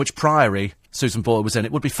confirm which priory Susan Boyle was in.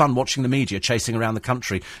 It would be fun watching the media chasing around the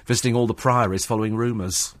country, visiting all the priories following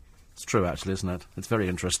rumours. It's true, actually, isn't it? It's very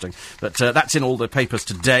interesting. But that's in all the papers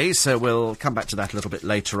today, so we'll come back to that a little bit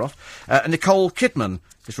later on. Nicole Kidman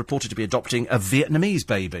is reported to be adopting a Vietnamese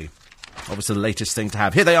baby. Obviously the latest thing to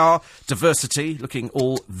have. Here they are, diversity, looking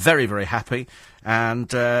all very, very happy.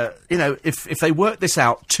 And, you know, if they worked this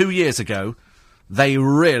out 2 years ago, they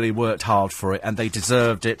really worked hard for it, and they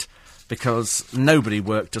deserved it, because nobody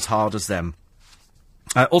worked as hard as them.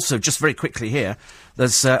 Also, just very quickly here,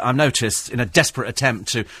 there's, I've noticed, in a desperate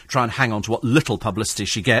attempt to try and hang on to what little publicity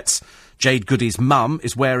she gets, Jade Goody's mum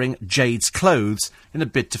is wearing Jade's clothes in a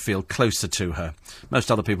bid to feel closer to her.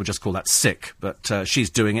 Most other people just call that sick, but she's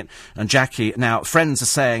doing it. And Jackie, now, friends are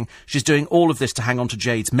saying she's doing all of this to hang on to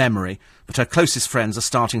Jade's memory, but her closest friends are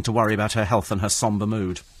starting to worry about her health and her sombre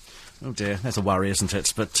mood. Oh dear, there's a worry, isn't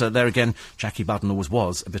it? But there again, Jackie Budden always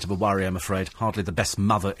was a bit of a worry, I'm afraid. Hardly the best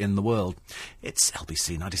mother in the world. It's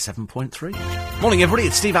LBC 97.3. Morning, everybody.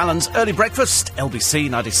 It's Steve Allen's Early Breakfast, LBC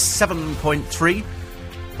 97.3.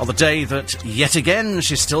 On the day that, yet again,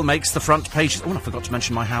 she still makes the front pages. Oh, and I forgot to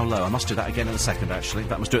mention my How Low. I must do that again in a second, actually.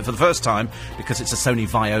 That must do it for the first time, because it's a Sony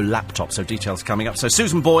Vaio laptop, so details coming up. So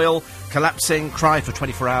Susan Boyle, collapsing, cried for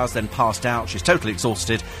 24 hours, then passed out. She's totally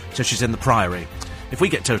exhausted, so she's in the Priory. If we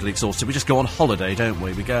get totally exhausted, we just go on holiday, don't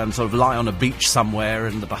we? We go and sort of lie on a beach somewhere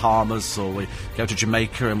in the Bahamas, or we go to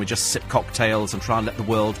Jamaica and we just sip cocktails and try and let the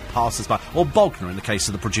world pass us by. Or Bognor, in the case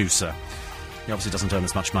of the producer. He obviously doesn't earn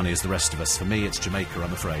as much money as the rest of us. For me, it's Jamaica,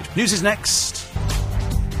 I'm afraid. News is next.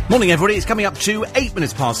 Morning, everybody. It's coming up to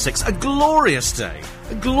 6:08. A glorious day.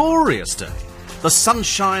 A glorious day. The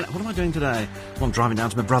sunshine. What am I doing today? Well, I'm driving down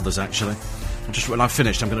to my brother's, actually. Just when I've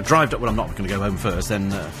finished, I'm going to drive... Well, I'm not going to go home first,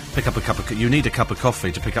 then pick up a cup of... You need a cup of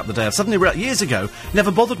coffee to pick up the day. I've suddenly realised, years ago,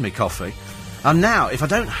 never bothered me, coffee. And now, if I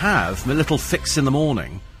don't have my little fix in the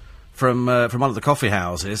morning, from one of the coffee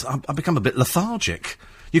houses, I become a bit lethargic.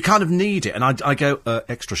 You kind of need it, and I go,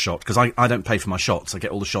 extra shot, because I don't pay for my shots. I get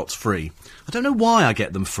all the shots free. I don't know why I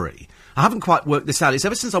get them free. I haven't quite worked this out. It's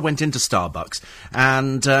ever since I went into Starbucks,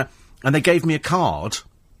 and they gave me a card.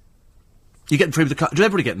 You get them free with the card. Do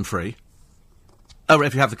everybody get them free? Oh,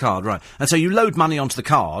 if you have the card, right. And so you load money onto the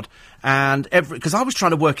card, and because I was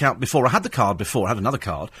trying to work out before, I had the card before, I had another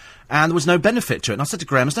card, and there was no benefit to it. And I said to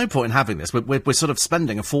Graham, there's no point in having this. We're sort of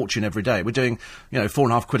spending a fortune every day. We're doing,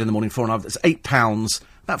 £4.50 in the morning, that's £8,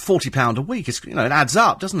 about £40 a week. It's, it adds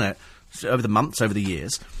up, doesn't it? Over the months, over the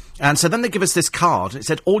years. And so then they give us this card. It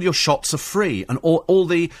said all your shots are free, and all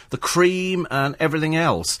the cream and everything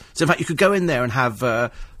else. So in fact, you could go in there and have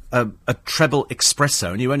a treble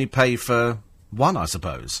espresso, and you only pay for one, I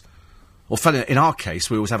suppose. Or in our case,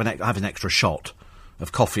 we always have an extra shot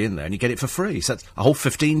of coffee in there, and you get it for free. So that's a whole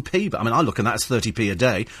 15p. But I mean, I look at that as 30p a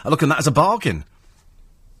day. I look at that as a bargain.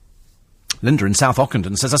 Linda in South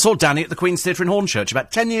Ockenden says, I saw Danny at the Queen's Theatre in Hornchurch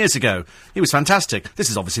about 10 years ago. He was fantastic. This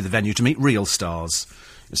is obviously the venue to meet real stars.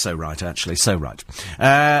 You're so right, actually, so right.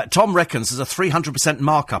 Tom reckons there's a 300%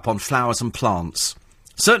 markup on flowers and plants.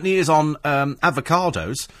 Certainly is on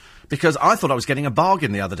avocados, because I thought I was getting a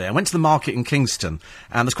bargain the other day. I went to the market in Kingston,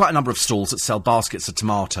 and there's quite a number of stalls that sell baskets of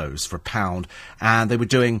tomatoes for £1, and they were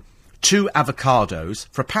doing 2 avocados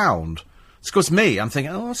for £1. It's of course me, I'm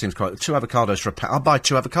thinking, that seems quite... 2 avocados for £1. I'll buy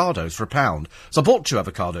 2 avocados for £1. So I bought 2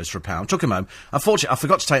 avocados for £1, took them home. Unfortunately, I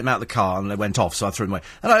forgot to take them out of the car, and they went off, so I threw them away.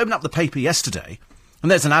 And I opened up the paper yesterday, and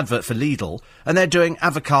there's an advert for Lidl, and they're doing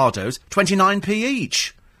avocados 29p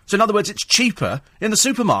each. So in other words, it's cheaper in the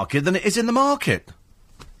supermarket than it is in the market.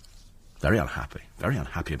 Very unhappy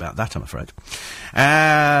about that, I'm afraid.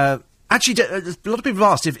 Actually, a lot of people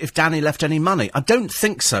have asked if Danny left any money. I don't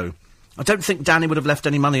think so. I don't think Danny would have left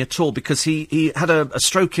any money at all, because he had a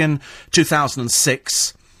stroke in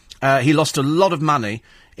 2006. He lost a lot of money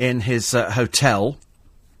in his hotel.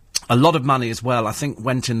 A lot of money as well, I think,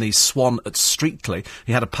 went in the Swan at Streatley.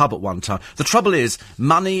 He had a pub at one time. The trouble is,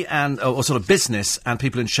 money or sort of business and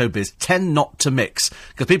people in showbiz tend not to mix.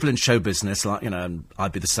 Because people in show business, like, and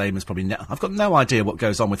I'd be the same as probably... I've got no idea what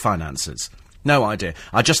goes on with finances. No idea.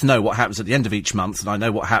 I just know what happens at the end of each month, and I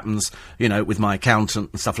know what happens, with my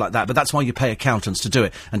accountant and stuff like that. But that's why you pay accountants to do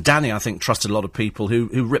it. And Danny, I think, trusted a lot of people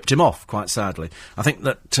who ripped him off, quite sadly. I think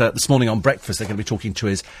that this morning on Breakfast, they're going to be talking to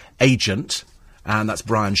his agent... And that's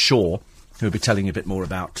Brian Shaw, who will be telling you a bit more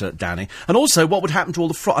about Danny. And also, what would happen to all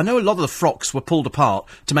the frocks? I know a lot of the frocks were pulled apart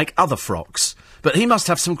to make other frocks, but he must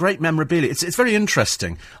have some great memorabilia. It's very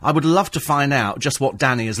interesting. I would love to find out just what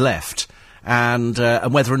Danny has left, and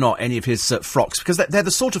whether or not any of his frocks, because they're the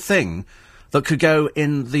sort of thing that could go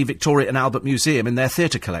in the Victoria and Albert Museum in their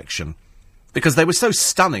theatre collection. Because they were so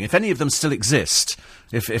stunning. If any of them still exist,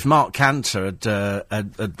 if Mark Cantor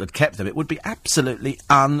had kept them, it would be absolutely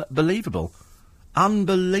unbelievable.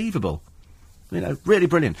 Unbelievable. Really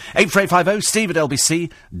brilliant. 84850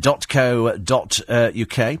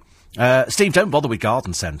 steve@lbc.co.uk. Steve, don't bother with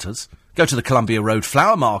garden centres. Go to the Columbia Road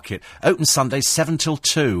Flower Market. Open Sundays 7 till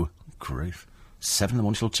 2. Grief. 7 in the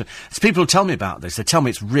morning till 2. There's people who tell me about this. They tell me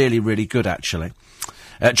it's really, really good, actually.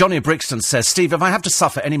 Johnny of Brixton says, Steve, if I have to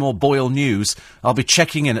suffer any more Boyle news, I'll be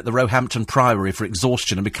checking in at the Roehampton Priory for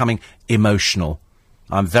exhaustion and becoming emotional.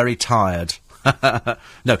 I'm very tired.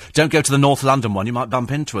 No, don't go to the North London one. You might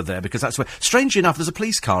bump into her there, because that's where... Strangely enough, there's a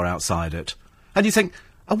police car outside it. And you think,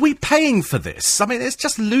 are we paying for this? I mean, it's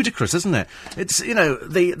just ludicrous, isn't it? It's,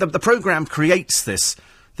 the programme creates this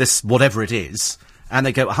whatever it is, and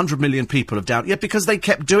they go, 100 million people have down... Yeah, because they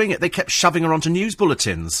kept doing it. They kept shoving her onto news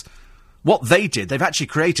bulletins. What they did, they've actually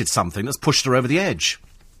created something that's pushed her over the edge.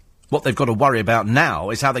 What they've got to worry about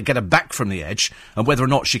now is how they get her back from the edge, and whether or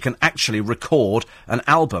not she can actually record an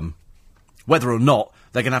album. Whether or not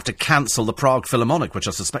they're going to have to cancel the Prague Philharmonic, which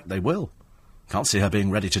I suspect they will. Can't see her being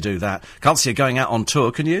ready to do that. Can't see her going out on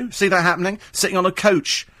tour, can you? See that happening? Sitting on a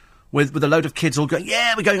coach with a load of kids all going,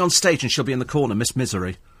 yeah, we're going on stage, and she'll be in the corner, Miss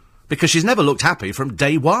Misery. Because she's never looked happy from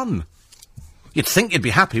day one. You'd think you'd be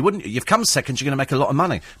happy, wouldn't you? You've come second, you're going to make a lot of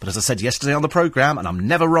money. But as I said yesterday on the programme, and I'm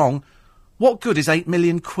never wrong, what good is £8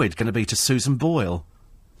 million going to be to Susan Boyle?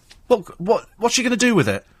 What's she going to do with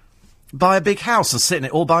it? Buy a big house and sit in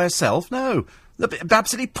it all by herself? No.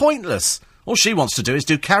 Absolutely pointless. All she wants to do is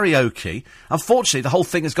do karaoke. Unfortunately, the whole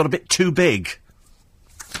thing has got a bit too big.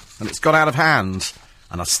 And it's got out of hand.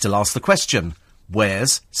 And I still ask the question,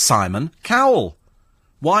 where's Simon Cowell?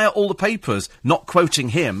 Why are all the papers not quoting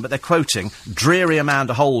him, but they're quoting dreary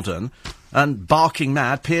Amanda Holden and barking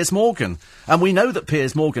mad Piers Morgan? And we know that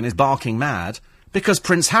Piers Morgan is barking mad because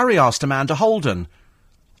Prince Harry asked Amanda Holden.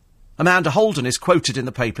 Amanda Holden is quoted in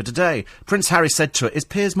the paper today. Prince Harry said to her, "Is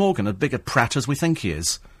Piers Morgan a bigger prat as we think he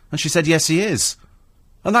is?" And she said, "Yes, he is."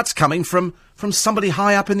 And that's coming from somebody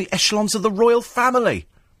high up in the echelons of the royal family.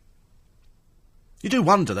 You do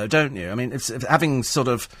wonder, though, don't you? I mean, if having sort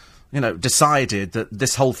of, decided that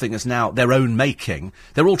this whole thing is now their own making,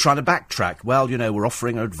 they're all trying to backtrack. Well, we're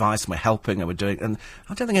offering her advice and we're helping her, we're doing... And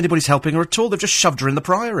I don't think anybody's helping her at all. They've just shoved her in the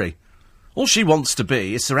Priory. All she wants to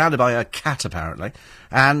be is surrounded by her cat, apparently,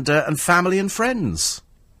 and family and friends.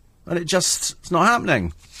 And it's not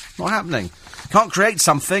happening. Not happening. Can't create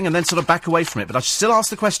something and then sort of back away from it. But I still ask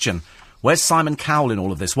the question, where's Simon Cowell in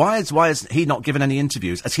all of this? Why is he not given any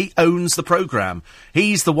interviews? As he owns the programme.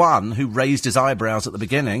 He's the one who raised his eyebrows at the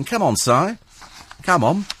beginning. Come on, Si. Come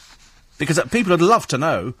on. Because people would love to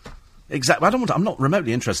know exactly... I'm not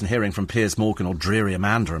remotely interested in hearing from Piers Morgan or Dreary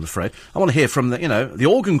Amanda, I'm afraid. I want to hear from the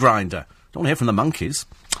organ grinder. I don't want to hear from the monkeys.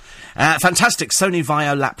 Fantastic Sony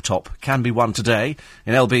Vaio laptop can be won today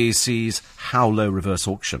in LBC's How Low reverse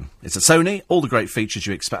auction. It's a Sony, all the great features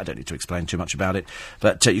you expect. I don't need to explain too much about it,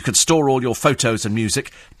 but you can store all your photos and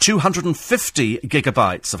music. 250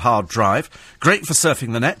 gigabytes of hard drive. Great for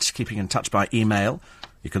surfing the net, keeping in touch by email.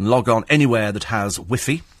 You can log on anywhere that has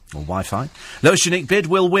Wi-Fi or Wi-Fi. Lowest unique bid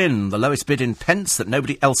will win. The lowest bid in pence that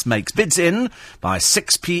nobody else makes. Bids in by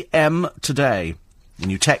 6 p.m. today. And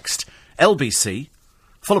you text LBC,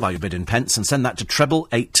 followed by your bid in pence, and send that to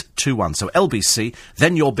 88821. So LBC,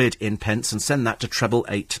 then your bid in pence, and send that to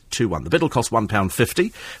 88821. The bid will cost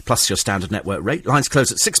 £1.50, plus your standard network rate. Lines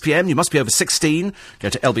close at 6 p.m. You must be over 16. Go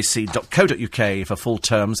to lbc.co.uk for full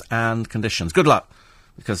terms and conditions. Good luck,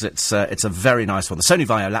 because it's a very nice one. The Sony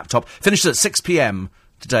Vaio laptop finishes at 6 p.m.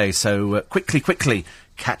 today, so quickly,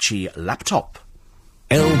 catchy laptop.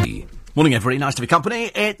 LB. Morning, everybody. Nice to be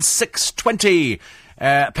company. It's 6:20.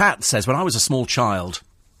 Pat says, when I was a small child,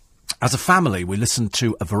 as a family, we listened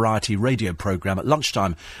to a variety radio programme at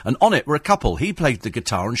lunchtime, and on it were a couple. He played the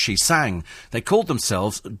guitar and she sang. They called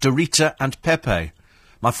themselves Dorita and Pepe.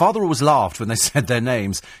 My father always laughed when they said their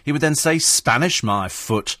names. He would then say, "Spanish, my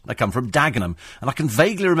foot." They come from Dagenham. And I can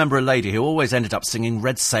vaguely remember a lady who always ended up singing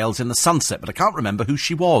Red Sails in the Sunset, but I can't remember who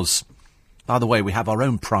she was. By the way, we have our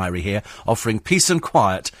own Priory here, offering peace and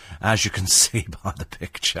quiet, as you can see by the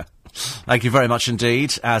picture. Thank you very much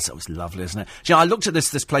indeed. It was lovely, isn't it? You know, I looked at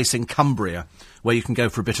this place in Cumbria, where you can go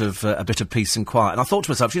for a bit of peace and quiet, and I thought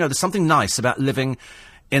to myself, there's something nice about living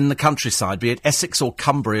in the countryside, be it Essex or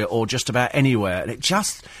Cumbria or just about anywhere, and it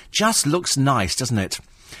just looks nice, doesn't it?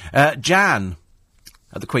 Jan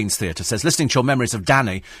at the Queen's Theatre says, listening to your memories of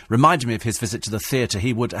Danny reminded me of his visit to the theatre.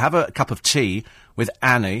 He would have a cup of tea with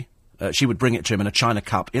Annie. She would bring it to him in a china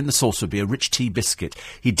cup. In the sauce would be a rich tea biscuit.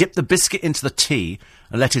 He'd dip the biscuit into the tea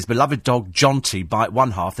and let his beloved dog Jonty bite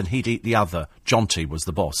one half, and he'd eat the other. Jonty was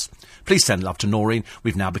the boss. Please send love to Noreen.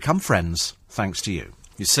 We've now become friends, thanks to you.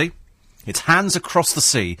 You see? It's hands across the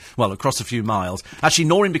sea. Well, across a few miles. Actually,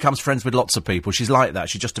 Noreen becomes friends with lots of people. She's like that.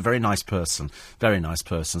 She's just a very nice person. Very nice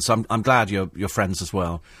person. So I'm glad you're friends as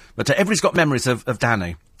well. But everybody's got memories of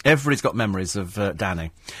Danny. Everybody's got memories of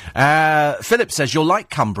Danny. Philip says, you're like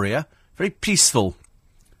Cumbria. Very peaceful.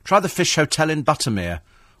 Try the Fish Hotel in Buttermere.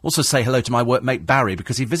 Also say hello to my workmate Barry,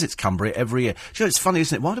 because he visits Cumbria every year. It's funny,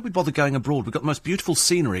 isn't it? Why do we bother going abroad? We've got the most beautiful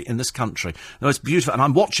scenery in this country. The most beautiful... And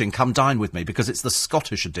I'm watching Come Dine With Me, because it's the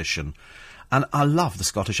Scottish edition. And I love the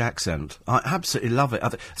Scottish accent. I absolutely love it.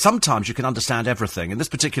 Sometimes you can understand everything. In this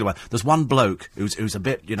particular one, there's one bloke who's a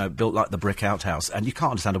bit, built like the brick outhouse, and you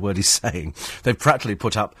can't understand a word he's saying. They've practically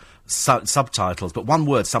put up subtitles, but one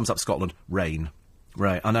word sums up Scotland: rain.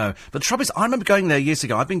 Right, I know. But the trouble is, I remember going there years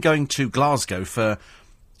ago. I've been going to Glasgow for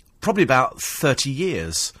probably about 30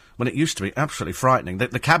 years, when it used to be absolutely frightening.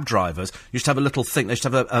 The cab drivers used to have a little thing. They used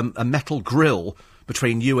to have a metal grill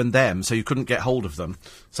between you and them, so you couldn't get hold of them.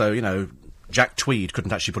 So, Jack Tweed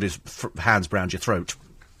couldn't actually put his hands round your throat.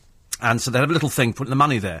 And so they'd have a little thing putting the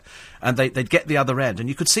money there. And they'd get the other end. And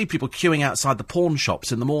you could see people queuing outside the pawn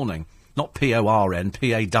shops in the morning. Not P-O-R-N,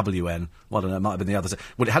 P-A-W-N. Well, I don't know, it might have been the others.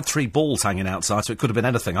 Well, it had 3 balls hanging outside, so it could have been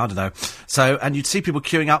anything, I don't know. So, and you'd see people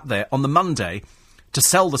queuing up there on the Monday to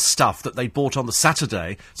sell the stuff that they bought on the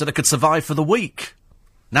Saturday so they could survive for the week.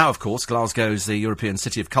 Now, of course, Glasgow's the European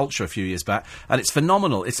City of Culture a few years back, and it's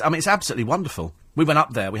phenomenal. It's absolutely wonderful. We went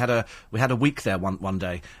up there. We had a week there one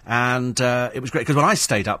day, and it was great, because when I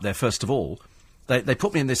stayed up there, first of all, they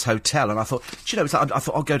put me in this hotel, and I thought, I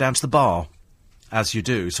thought I'll go down to the bar, as you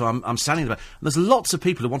do. So I'm standing there, and there's lots of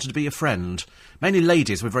people who wanted to be a friend, mainly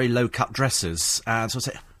ladies with very low-cut dresses, and so I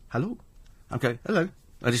say, hello. I'm going, hello.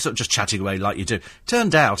 And he's sort of just chatting away like you do.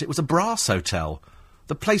 Turned out it was a brass hotel.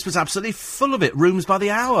 The place was absolutely full of it, rooms by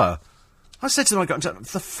the hour. I said to them, I got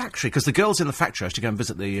into the factory, because the girls in the factory, I used to go and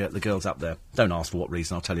visit the girls up there. Don't ask for what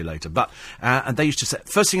reason, I'll tell you later. But, and they used to say,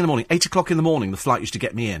 first thing in the morning, 8 o'clock in the morning, the flight used to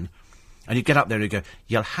get me in. And you'd get up there and you'd go,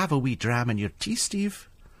 "You'll have a wee dram in your tea, Steve."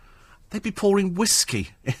 They'd be pouring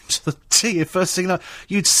whiskey into the tea first thing.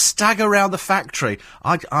 You'd stagger around the factory.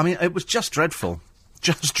 I mean, it was just dreadful.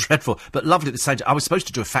 Just dreadful, but lovely at the same time. I was supposed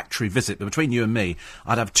to do a factory visit, but between you and me,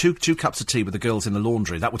 I'd have two cups of tea with the girls in the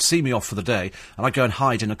laundry. That would see me off for the day, and I'd go and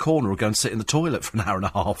hide in a corner or go and sit in the toilet for an hour and a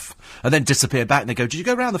half, and then disappear back, and they go, "Did you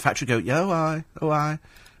go round the factory?" Go, "Yeah, oh, I.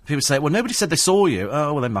 People say, "Well, nobody said they saw you."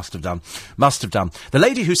 "Oh, well, they must have done. Must have done." The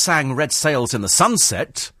lady who sang Red Sails in the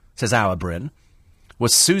Sunset, says our Bryn,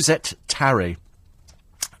 was Suzette Tarry.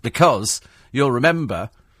 Because, you'll remember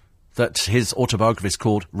that his autobiography is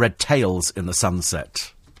called Red Tails in the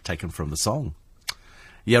Sunset, taken from the song.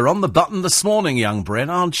 You're on the button this morning, young Bryn,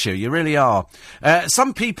 aren't you? You really are.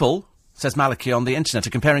 Some people, says Malachi on the internet,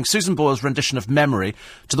 are comparing Susan Boyle's rendition of Memory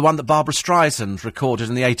to the one that Barbara Streisand recorded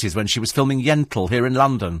in the 80s when she was filming Yentl here in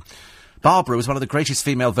London. Barbara was one of the greatest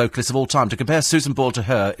female vocalists of all time. To compare Susan Boyle to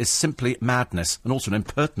her is simply madness, and also an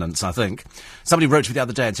impertinence, I think. Somebody wrote to me the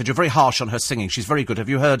other day and said, "You're very harsh on her singing. She's very good. Have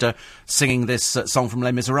you heard her singing this song from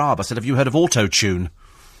Les Miserables?" I said, "Have you heard of auto-tune?"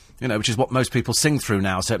 You know, which is what most people sing through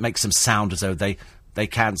now, so it makes them sound as though they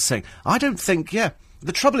can sing. I don't think, yeah.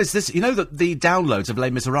 The trouble is this, you know that the downloads of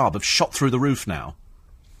Les Miserables have shot through the roof now,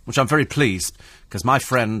 which I'm very pleased, because my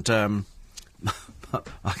friend...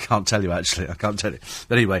 I can't tell you, actually. I can't tell you.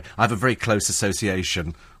 But anyway, I have a very close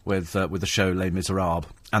association with the show Les Miserables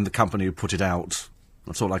and the company who put it out.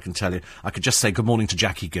 That's all I can tell you. I could just say good morning to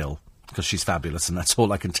Jackie Gill, because she's fabulous, and that's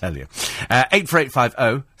all I can tell you.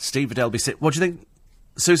 84850, Steve at LBC. What do you think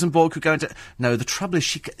Susan Boyle could go into? No, the trouble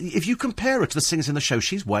is, if you compare her to the singers in the show,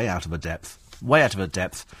 she's way out of her depth. Way out of her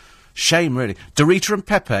depth. Shame, really. Dorita and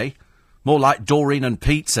Pepe, more like Doreen and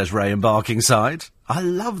Pete, says Ray in Barkingside. I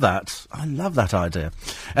love that. I love that idea.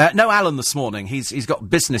 No Alan this morning. He's got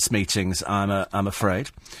business meetings, I'm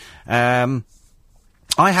afraid. I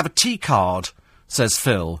have a tea card, says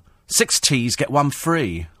Phil. 6 teas, get 1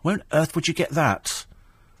 free. Where on earth would you get that?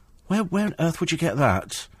 Where on earth would you get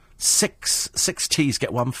that? Six teas,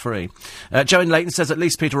 get 1 free. Joe in Leighton says, at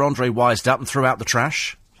least Peter Andre wised up and threw out the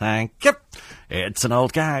trash. Thank you. It's an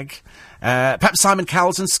old gag. Perhaps Simon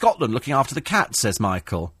Cowell's in Scotland looking after the cat, says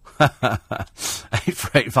Michael.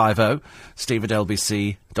 84850, steve at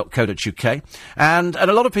lbc.co.uk. And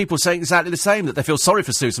a lot of people saying exactly the same, that they feel sorry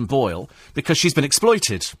for Susan Boyle because she's been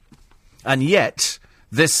exploited. And yet,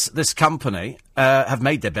 this company have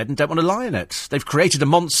made their bed and don't want to lie in it. They've created a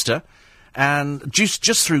monster, and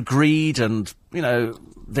just through greed and, you know,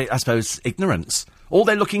 I suppose, ignorance. All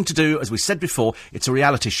they're looking to do, as we said before, it's a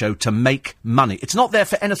reality show to make money. It's not there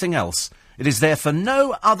for anything else. It is there for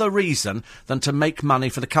no other reason than to make money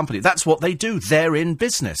for the company. That's what they do. They're in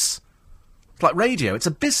business. It's like radio. It's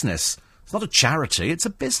a business. It's not a charity. It's a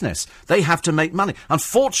business. They have to make money.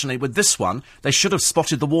 Unfortunately, with this one, they should have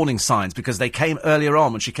spotted the warning signs, because they came earlier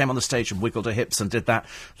on when she came on the stage and wiggled her hips and did that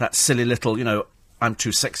silly little, you know, I'm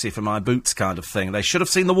too sexy for my boots kind of thing. They should have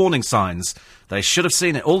seen the warning signs. They should have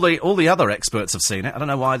seen it. All the other experts have seen it. I don't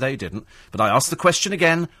know why they didn't. But I ask the question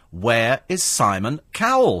again, where is Simon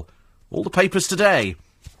Cowell? All the papers today.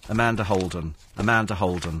 Amanda Holden,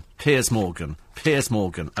 Piers Morgan,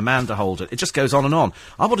 Amanda Holden. It just goes on and on.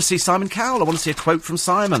 I want to see Simon Cowell. I want to see a quote from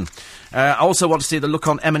Simon. I also want to see the look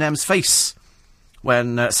on Eminem's face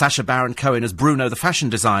when Sacha Baron Cohen as Bruno the fashion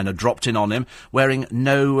designer dropped in on him wearing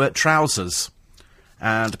no trousers.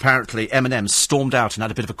 And apparently Eminem stormed out and had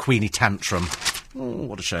a bit of a Queenie tantrum. Oh,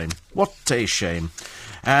 what a shame. What a shame.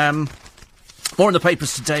 More in the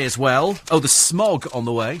papers today as well. Oh, the smog on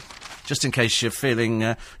the way. Just in case you're feeling,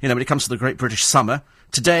 when it comes to the Great British Summer.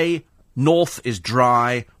 Today, north is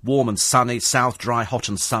dry, warm and sunny. South, dry, hot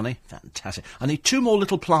and sunny. Fantastic. I need 2 more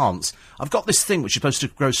little plants. I've got this thing which is supposed to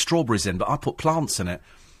grow strawberries in, but I put plants in it.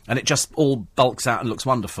 And it just all bulks out and looks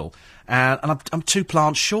wonderful. And I'm 2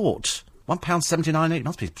 plants short. £1.79 each.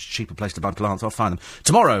 Must be a cheaper place to buy plants. I'll find them.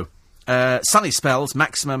 Tomorrow, sunny spells,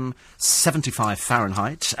 maximum 75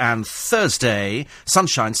 Fahrenheit. And Thursday,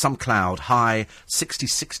 sunshine, some cloud, high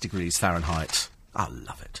 66 degrees Fahrenheit. I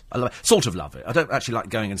love it. I love it. Sort of love it. I don't actually like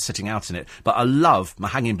going and sitting out in it, but I love my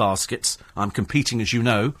hanging baskets. I'm competing, as you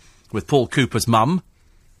know, with Paul Cooper's mum,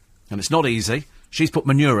 and it's not easy. She's put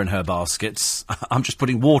manure in her baskets. I'm just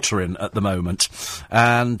putting water in at the moment.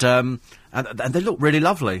 And they look really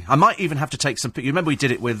lovely. I might even have to take some... You remember we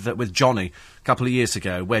did it with Johnny a couple of years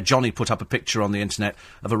ago, where Johnny put up a picture on the internet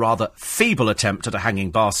of a rather feeble attempt at a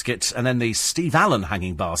hanging basket, and then the Steve Allen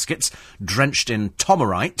hanging baskets, drenched in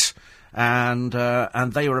Tomerite, and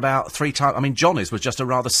they were about 3 times... I mean, Johnny's was just a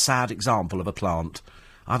rather sad example of a plant.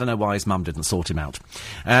 I don't know why his mum didn't sort him out.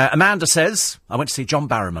 Amanda says, I went to see John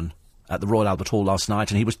Barrowman at the Royal Albert Hall last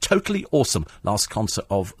night, and he was totally awesome. Last concert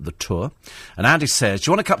of the tour. And Andy says,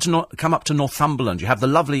 do you want to come up to Northumberland? You have the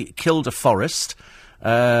lovely Kilda Forest,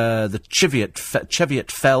 the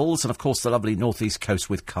Cheviot Fells, and, of course, the lovely North East Coast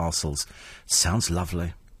with castles. Sounds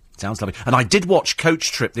lovely. Sounds lovely. And I did watch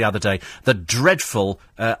Coach Trip the other day. The dreadful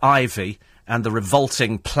Ivy and the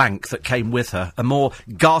revolting Plank that came with her. A more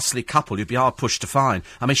ghastly couple you'd be hard-pushed to find.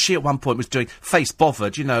 I mean, she at one point was doing face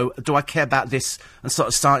bothered, you know, do I care about this? And sort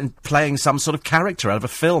of starting playing some sort of character out of a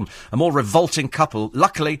film. A more revolting couple.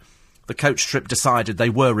 Luckily, the Coach Trip decided they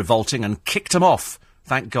were revolting and kicked them off.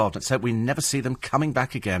 Thank God. Let's hope we never see them coming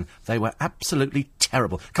back again. They were absolutely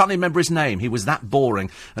terrible. Can't even remember his name. He was that boring.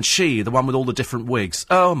 And she, the one with all the different wigs.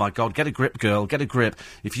 Oh, my God. Get a grip, girl. Get a grip.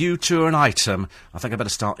 If you two are an item, I think I better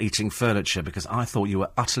start eating furniture, because I thought you were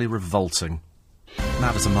utterly revolting.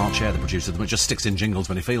 Mad as a March Hare, the producer. It just sticks in jingles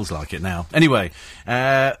when he feels like it now. Anyway,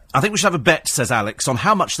 I think we should have a bet, says Alex, on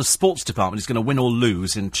how much the sports department is going to win or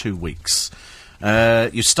lose in 2 weeks.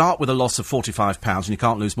 You start with a loss of £45 and you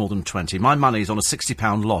can't lose more than 20. My money's on a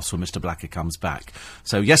 £60 loss when Mr. Blacker comes back.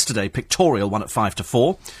 So yesterday, Pictorial won at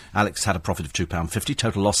 5-4. Alex had a profit of £2.50.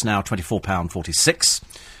 Total loss now,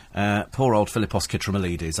 £24.46. Poor old Philippos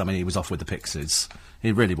Kitramalides. I mean, he was off with the Pixies.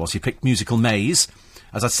 He really was. He picked Musical Maze.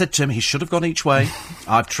 As I said to him, he should have gone each way.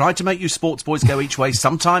 I've tried to make you sports boys go each way.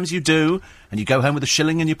 Sometimes you do, and you go home with a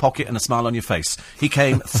shilling in your pocket and a smile on your face. He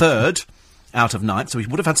came third out of 9th, so he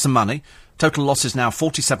would have had some money. Total loss is now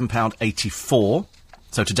 £47.84.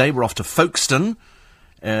 So today we're off to Folkestone.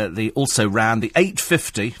 They also ran the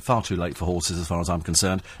 8.50, far too late for horses as far as I'm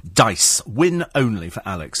concerned, dice, win only for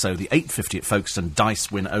Alex. So the 8.50 at Folkestone,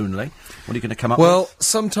 dice, win only. What are you going to come up with? Well,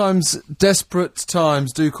 sometimes desperate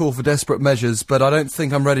times do call for desperate measures, but I don't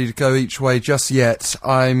think I'm ready to go each way just yet.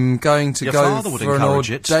 I'm going to go for an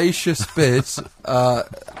audacious bid.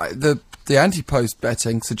 The anti-post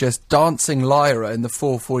betting suggests Dancing Lyra in the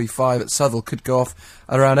 4.45 at Southwell could go off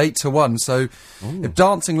at around 8-1. So if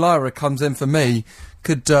Dancing Lyra comes in for me,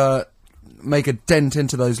 could make a dent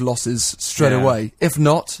into those losses straight away. If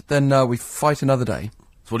not, then we fight another day.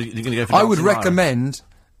 So what are you going to go for? I would recommend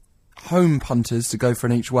home punters to go for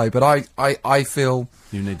an each way, but I feel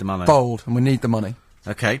you need the money. Bold, and we need the money.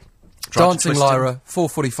 Okay. Dancing Lyra,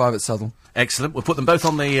 4.45 at Southwell. Excellent. We'll put them both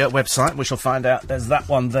on the website. We shall find out. There's that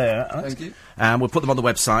one there. Thank you. And we'll put them on the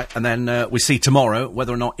website, and then we see tomorrow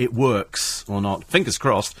whether or not it works or not. Fingers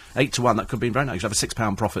crossed. 8-1. That could be very nice. You have a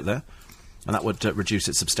 £6 profit there, and that would reduce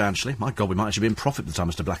it substantially. My God, we might actually be in profit by the time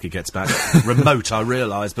Mr. Blackie gets back. Remote, I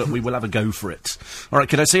realise, but we will have a go for it. All right,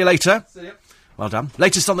 kiddo. See you later. See you. Well done.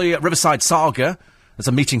 Latest on the Riverside Saga. There's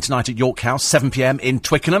a meeting tonight at York House, 7pm in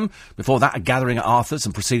Twickenham. Before that, a gathering at Arthur's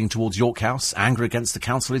and proceeding towards York House. Anger against the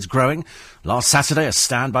council is growing. Last Saturday, a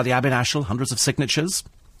stand by the Abbey Ashel, hundreds of signatures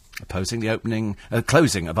opposing the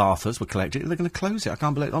closing of Arthur's were collected. They're going to close it. I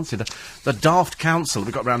can't believe it. Honestly, the daft council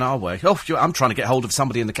we got round our way. Oh, I'm trying to get hold of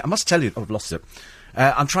somebody in the... I must tell you... Oh, I've lost it.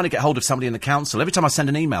 I'm trying to get hold of somebody in the council. Every time I send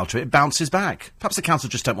an email to it, it bounces back. Perhaps the council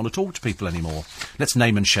just don't want to talk to people anymore. Let's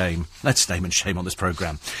name and shame. Let's name and shame on this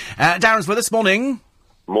programme. Darren's with us. Morning.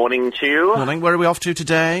 Morning to you. Morning. Where are we off to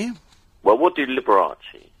today? Well, we'll do Liberace,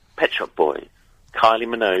 Pet Shop Boys, Kylie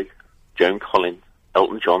Minogue, Joan Collins,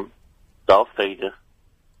 Elton John, Darth Vader,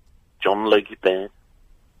 John Logie Baird,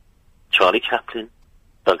 Charlie Chaplin,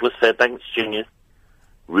 Douglas Fairbanks Jr.,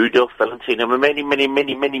 Rudolph Valentino, and many, many,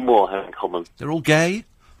 many, many more have in common. They're all gay?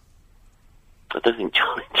 I don't think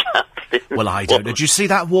Charlie Chaplin... Well, I don't. Did you see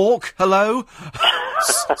that walk? Hello?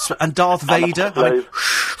 And Darth Vader?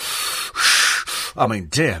 I mean,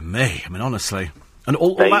 dear me. I mean, honestly. And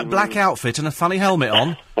all that black outfit and a funny helmet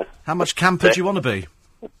on. How much camper do you want to be?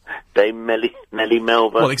 Dame Nellie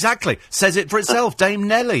Melba. Well, exactly. Says it for itself. Dame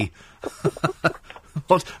Nellie.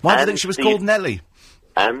 Why do you think she was called Nellie?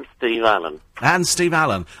 And Steve Allen. And Steve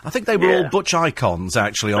Allen. I think they were all butch icons,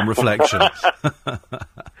 actually, on reflection.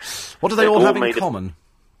 What do they all have in common?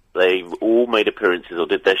 They all made appearances or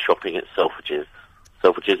did their shopping at Selfridges.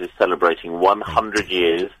 Selfridges is celebrating 100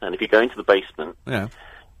 years, and if you go into the basement,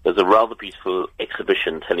 there's a rather beautiful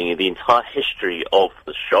exhibition telling you the entire history of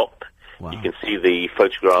the shop. Wow. You can see the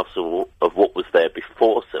photographs of what was there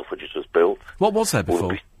before Selfridges was built. What was there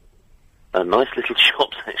before? Nice little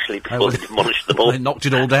shops, actually, before they demolished them all. They knocked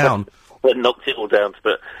it all down. They knocked it all down,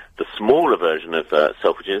 but the smaller version of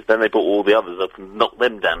Selfridges, then they bought all the others up and knocked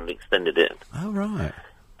them down and extended it. Oh, right.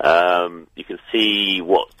 You can see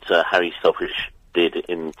what Harry Selfridge did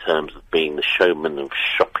in terms of being the showman of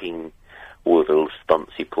shopping, all of the little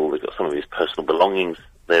stunts he pulled. They've got some of his personal belongings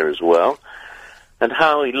there as well, and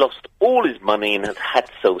how he lost all his money and has had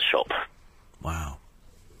to sell the shop. Wow.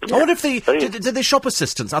 Yeah. I wonder if did the shop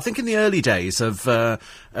assistants, I think in the early days of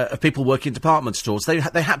people working in department stores, they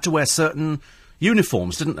had to wear certain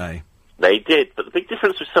uniforms, didn't they? They did, but the big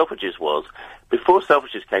difference with Selfridges was, before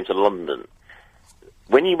Selfridges came to London,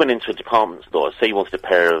 when you went into a department store, say you wanted a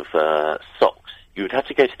pair of socks, you would have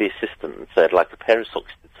to go to the assistant and say, I'd like a pair of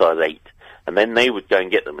socks in size 8, and then they would go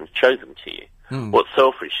and get them and show them to you. What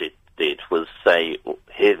Selfridges did was say, well,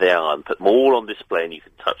 here they are, and put them all on display, and you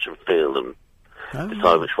can touch and feel them,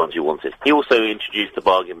 decide which ones you wanted. He also introduced the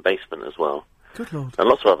bargain basement as well. Good Lord. And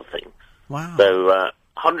lots of other things. Wow. So,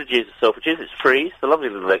 100 years of Selfridges, it's free, it's a lovely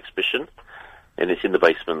little exhibition, and it's in the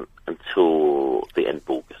basement until the end of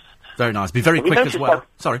August. Very nice. Be very quick as well.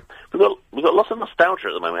 Sorry. We've got lots of nostalgia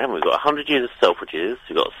at the moment, haven't we? We've got 100 years of Selfridges.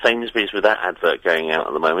 We've got Sainsbury's with that advert going out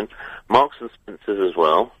at the moment. Marks and Spencer's as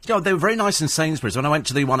well. Yeah, they were very nice in Sainsbury's. When I went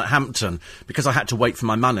to the one at Hampton, because I had to wait for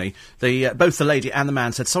my money, both the lady and the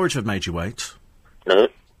man said, sorry to have made you wait. No.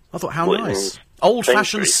 I thought, how nice.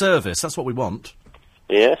 Old-fashioned service, that's what we want.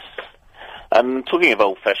 Yes. Talking of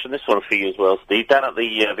old-fashioned, this one for you as well, Steve. Down at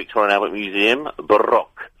the Victoria and Albert Museum,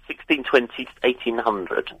 Baroque, 1620 to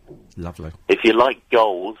 1800. Lovely. If you like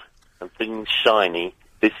gold and things shiny,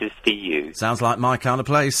 this is for you. Sounds like my kind of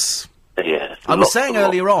place. Yeah. I was saying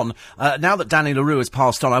earlier on, now that Danny La Rue has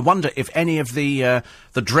passed on, I wonder if any of the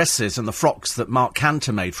dresses and the frocks that Mark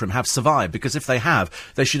Cantor made for him have survived, because if they have,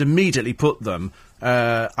 they should immediately put them,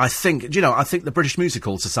 I think the British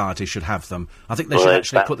Musical Society should have them. I think they should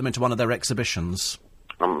actually put them into one of their exhibitions.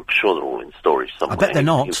 I'm sure they're all in storage somewhere. I bet they're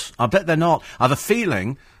not. I have a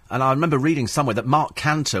feeling, and I remember reading somewhere, that Mark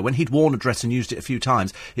Cantor, when he'd worn a dress and used it a few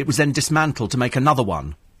times, it was then dismantled to make another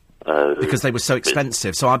one. Because they were so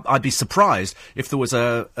expensive. So I'd be surprised if there was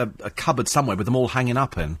a cupboard somewhere with them all hanging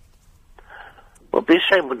up in. Well, it'd be a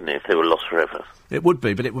shame, wouldn't it, if they were lost forever? It would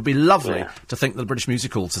be, but it would be lovely to think that the British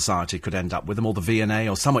Musical Society could end up with them, or the V&A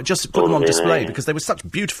or somewhere, just to put them on display, because they were such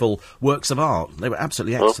beautiful works of art. They were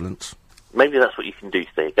absolutely excellent. Maybe that's what you can do,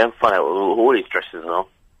 Steve. Go and find out what all these dresses are.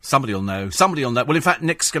 Somebody will know. Well, in fact,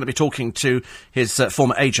 Nick's going to be talking to his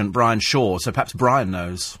former agent, Brian Shaw, so perhaps Brian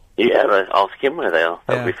knows. Yeah, ask him where they are.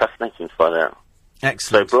 That would be fascinating to find out.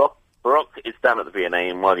 Excellent. So Baroque is down at the V&A,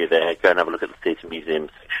 and while you're there, go and have a look at the Theatre Museum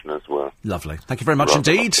section as well. Lovely. Thank you very much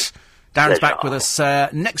indeed. Darren's back with us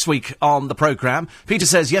next week on the programme. Peter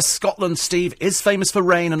says, yes, Scotland, Steve, is famous for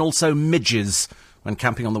rain and also midges when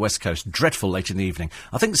camping on the West Coast. Dreadful late in the evening.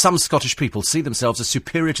 I think some Scottish people see themselves as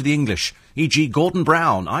superior to the English, e.g. Gordon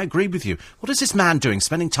Brown. I agree with you. What is this man doing,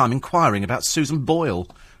 spending time inquiring about Susan Boyle?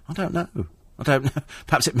 I don't know.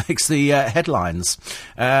 Perhaps it makes the headlines.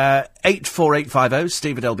 84850,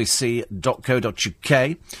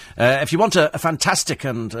 steve@lbc.co.uk. If you want a fantastic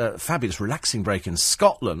and fabulous relaxing break in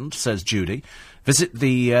Scotland, says Judy, visit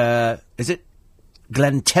the, is it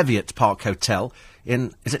Glenteviot Park Hotel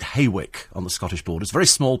in, is it Haywick on the Scottish borders? Very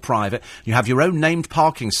small, private. You have your own named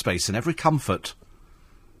parking space in every comfort.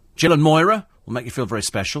 Jill and Moira will make you feel very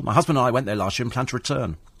special. My husband and I went there last year and plan to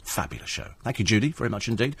return. Fabulous show. Thank you, Judy, very much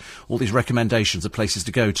indeed. All these recommendations of places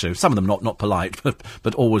to go to. Some of them not polite,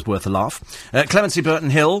 but always worth a laugh. Clemency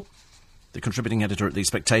Burton-Hill, the contributing editor at The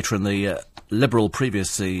Spectator and the Liberal,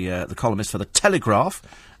 previously the columnist for The Telegraph,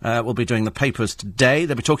 will be doing the papers today.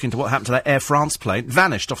 They'll be talking to what happened to that Air France plane.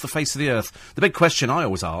 Vanished off the face of the earth. The big question I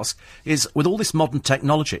always ask is, with all this modern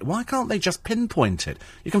technology, why can't they just pinpoint it?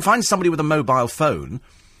 You can find somebody with a mobile phone.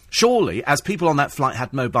 Surely, as people on that flight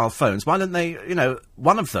had mobile phones, why don't they,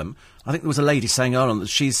 one of them, I think there was a lady saying earlier on that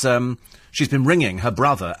she's been ringing her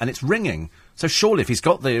brother, and it's ringing. So surely if he's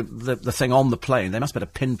got the thing on the plane, they must better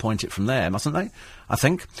pinpoint it from there, mustn't they? I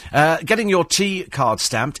think. Getting your T card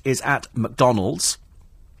stamped is at McDonald's.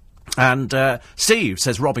 And Steve,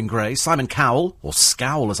 says Robin Gray, Simon Cowell, or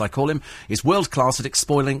Scowl as I call him, is world-class at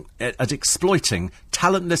exploiting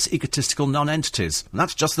talentless, egotistical non-entities. And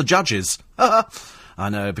that's just the judges. I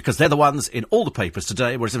know, because they're the ones in all the papers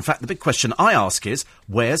today, whereas in fact the big question I ask is,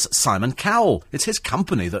 where's Simon Cowell? It's his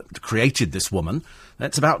company that created this woman.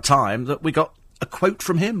 It's about time that we got a quote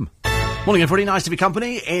from him. Morning, everybody. Nice to be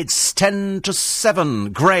company. It's 10 to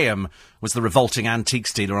 7. Graham was the revolting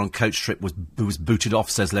antiques dealer on coach trip who was booted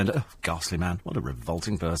off, says Linda. Oh, ghastly man. What a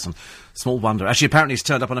revolting person. Small wonder. Actually, apparently he's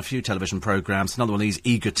turned up on a few television programmes. Another one of these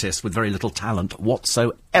egotists with very little talent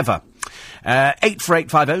whatsoever.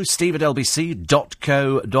 84850,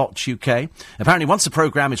 steve@lbc.co.uk. Apparently, once the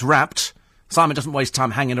programme is wrapped, Simon doesn't waste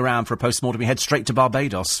time hanging around for a post-mortem. He heads straight to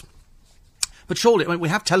Barbados. But surely, we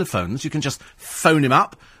have telephones. You can just phone him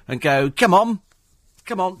up and go, come on,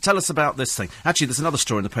 Come on, tell us about this thing. Actually, there's another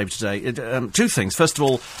story in the paper today. Two things. First of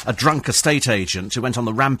all, a drunk estate agent who went on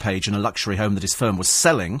the rampage in a luxury home that his firm was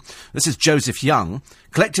selling. This is Joseph Young.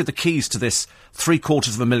 Collected the keys to this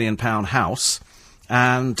 £750,000 house.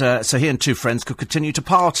 And so he and two friends could continue to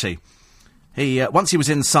party. Once he was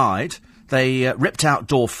inside, they ripped out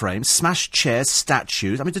door frames, smashed chairs,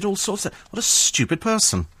 statues. I mean, did all sorts of... What a stupid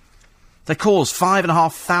person. They caused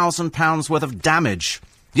 £5,500 worth of damage.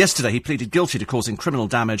 Yesterday, he pleaded guilty to causing criminal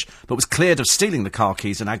damage, but was cleared of stealing the car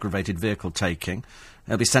keys and aggravated vehicle taking.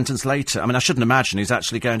 He'll be sentenced later. I mean, I shouldn't imagine he's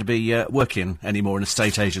actually going to be working anymore in a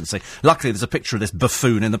state agency. Luckily, there's a picture of this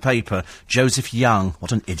buffoon in the paper. Joseph Young.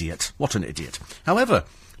 What an idiot. What an idiot. However,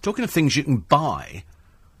 talking of things you can buy,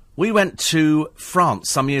 we went to France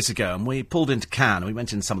some years ago, and we pulled into Cannes. We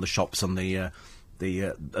went in some of the shops on at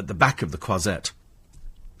the back of the Croisette.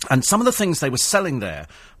 And some of the things they were selling there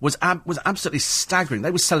was absolutely staggering. They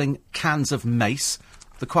were selling cans of mace.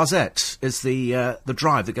 The Croisette is the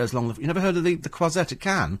drive that goes along the... You never heard of the Croisette at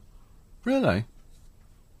Cannes? Really?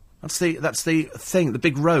 That's the thing, the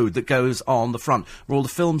big road that goes on the front, where all the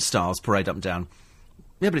film stars parade up and down.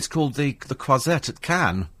 Yeah, but it's called the Croisette at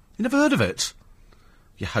Cannes. You never heard of it?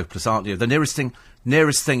 You're hopeless, aren't you? The nearest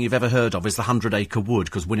thing you've ever heard of is the 100-acre wood,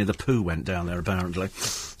 because Winnie the Pooh went down there, apparently.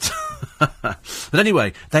 But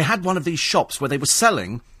anyway, they had one of these shops where they were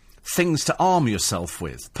selling things to arm yourself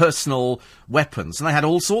with, personal weapons, and they had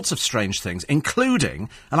all sorts of strange things, including,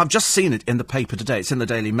 and I've just seen it in the paper today, it's in the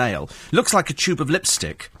Daily Mail, looks like a tube of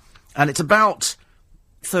lipstick, and it's about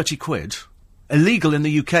 30 quid, illegal in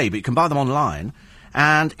the UK, but you can buy them online,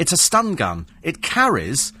 and it's a stun gun. It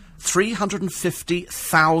carries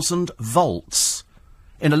 350,000 volts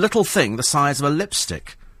in a little thing the size of a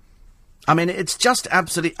lipstick. I mean, it's just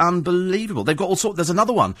absolutely unbelievable. They've got all sorts... There's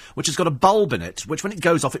another one which has got a bulb in it, which when it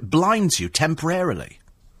goes off, it blinds you temporarily.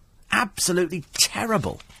 Absolutely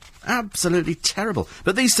terrible. Absolutely terrible.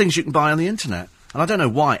 But these things you can buy on the internet. And I don't know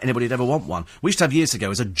why anybody would ever want one. We used to have years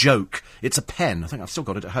ago as a joke. It's a pen. I think I've still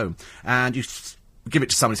got it at home. And you give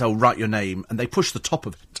it to somebody, say, oh, write your name. And they push the top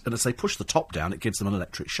of it. And as they push the top down, it gives them an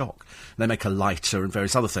electric shock. And they make a lighter and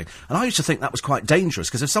various other things. And I used to think that was quite dangerous,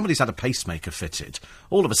 because if somebody's had a pacemaker fitted,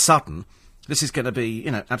 all of a sudden... This is going to be,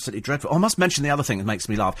 absolutely dreadful. Oh, I must mention the other thing that makes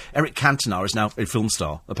me laugh. Eric Cantona is now a film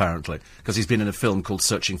star, apparently, because he's been in a film called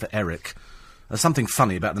Searching for Eric. There's something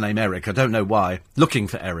funny about the name Eric. I don't know why. Looking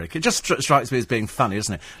for Eric. It just strikes me as being funny,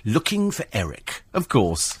 doesn't it? Looking for Eric. Of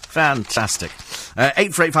course. Fantastic.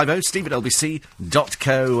 84850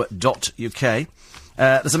 steve@lbc.co.uk.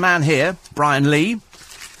 There's a man here, Brian Lee,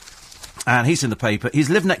 and he's in the paper. He's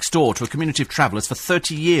lived next door to a community of travellers for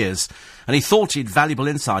 30 years, and he thought he'd valuable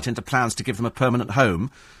insight into plans to give them a permanent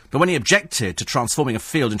home. But when he objected to transforming a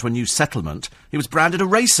field into a new settlement, he was branded a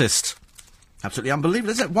racist. Absolutely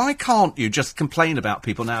unbelievable, isn't it? Why can't you just complain about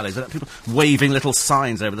people nowadays? People waving little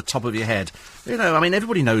signs over the top of your head.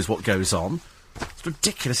 Everybody knows what goes on. It's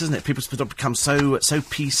ridiculous, isn't it? People have become so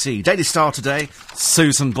PC. Daily Star today,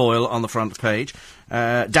 Susan Boyle on the front page.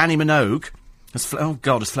 Danny Minogue has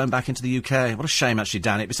flown back into the UK. What a shame, actually,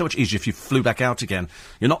 Danny. It'd be so much easier if you flew back out again.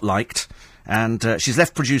 You're not liked. And she's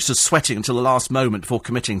left producers sweating until the last moment before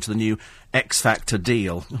committing to the new X Factor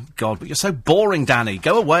deal. Oh, God, but you're so boring, Danny.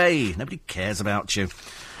 Go away. Nobody cares about you.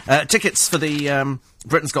 Tickets for the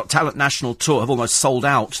Britain's Got Talent national tour have almost sold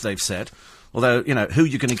out, they've said. Although, who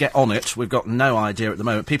you're going to get on it, we've got no idea at the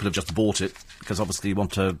moment. People have just bought it, because obviously you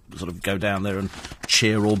want to sort of go down there and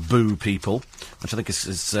cheer or boo people, which I think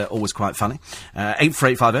is always quite funny.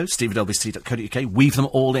 84850, steve@lbc.co.uk. Weave them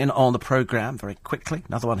all in on the programme very quickly.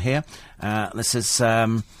 Another one here. This is,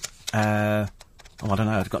 I don't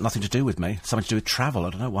know, it's got nothing to do with me. Something to do with travel. I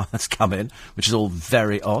don't know why that's come in, which is all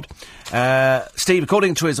very odd. Steve,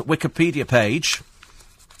 according to his Wikipedia page...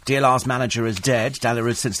 DLR's manager is dead. Danny La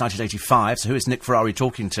Rue since 1985. So who is Nick Ferrari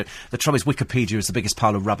talking to? The trouble is Wikipedia is the biggest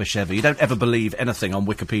pile of rubbish ever. You don't ever believe anything on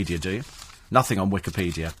Wikipedia, do you? Nothing on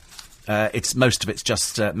Wikipedia. Most of it's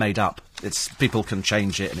just made up. People can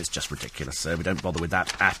change it, and it's just ridiculous. So we don't bother with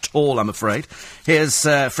that at all, I'm afraid. Here's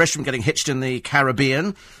fresh from getting hitched in the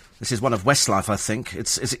Caribbean. This is one of Westlife, I think.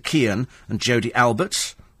 Is it Kian and Jodie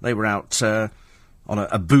Albert? They were out... on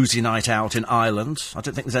a boozy night out in Ireland. I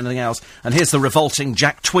don't think there's anything else. And here's the revolting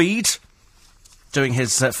Jack Tweed doing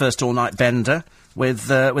his first all-night bender with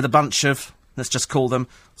a bunch of, let's just call them,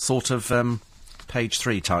 sort of page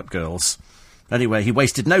 3 type girls. Anyway, he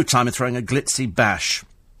wasted no time in throwing a glitzy bash.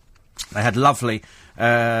 They had lovely...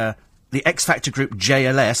 the X Factor group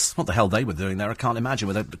JLS, what the hell they were doing there, I can't imagine,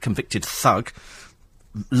 with a convicted thug.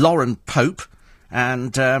 Lauren Pope,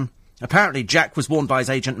 and... apparently, Jack was warned by his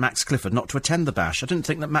agent, Max Clifford, not to attend the bash. I didn't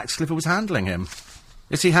think that Max Clifford was handling him.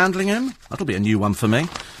 Is he handling him? That'll be a new one for me.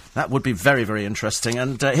 That would be very, very interesting.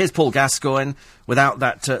 And here's Paul Gascoigne without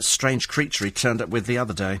that strange creature he turned up with the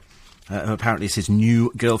other day, who apparently is his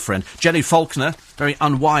new girlfriend. Jenny Faulkner, very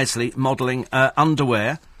unwisely modelling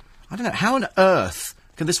underwear. I don't know, how on earth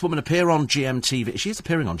can this woman appear on GMTV? She is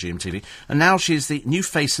appearing on GMTV, and now she's the new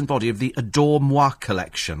face and body of the Adore Moi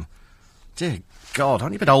collection. Dear God,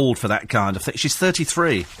 aren't you a bit old for that kind of thing? She's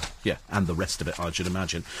 33. Yeah, and the rest of it, I should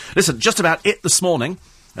imagine. Listen, just about it this morning.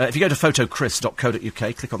 If you go to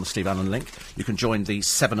photochris.co.uk, click on the Steve Allen link, you can join the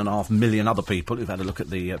 7.5 million other people who've had a look at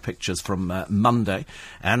the pictures from Monday,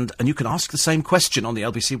 and you can ask the same question on the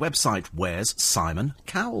LBC website. Where's Simon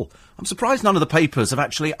Cowell? I'm surprised none of the papers have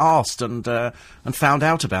actually asked and found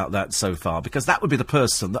out about that so far, because that would be the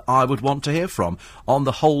person that I would want to hear from on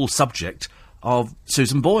the whole subject of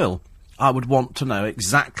Susan Boyle. I would want to know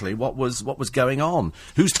exactly what was going on.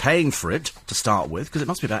 Who's paying for it, to start with, because it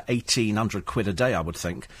must be about 1,800 quid a day, I would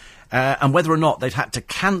think. And whether or not they've had to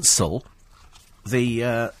cancel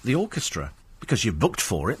the orchestra, because you've booked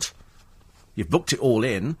for it. You've booked it all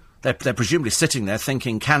in. They're presumably sitting there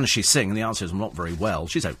thinking, can she sing? And the answer is, well, not very well.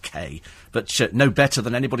 She's okay, but no better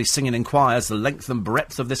than anybody singing in choirs the length and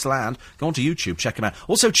breadth of this land. Go on to YouTube, check him out.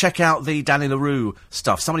 Also, check out the Danny La Rue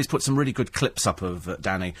stuff. Somebody's put some really good clips up of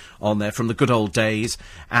Danny on there from the good old days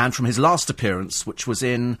and from his last appearance, which was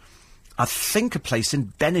in, I think, a place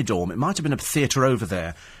in Benidorm. It might have been a theatre over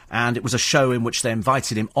there. And it was a show in which they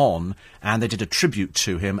invited him on, and they did a tribute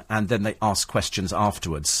to him, and then they asked questions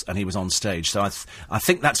afterwards, and he was on stage. So I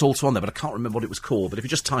think that's also on there, but I can't remember what it was called. But if you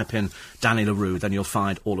just type in Danny La Rue, then you'll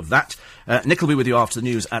find all of that. Nick will be with you after the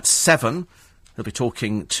news at 7. He'll be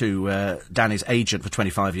talking to Danny's agent for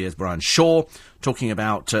 25 years, Brian Shaw, talking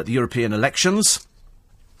about the European elections,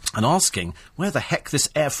 and asking where the heck this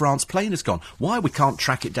Air France plane has gone. Why we can't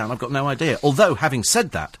track it down, I've got no idea. Although, having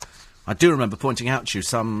said that, I do remember pointing out to you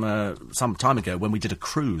some time ago when we did a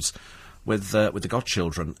cruise with the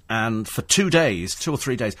godchildren, and for 2 or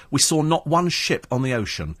 3 days, we saw not one ship on the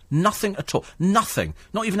ocean. Nothing at all. Nothing.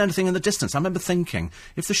 Not even anything in the distance. I remember thinking,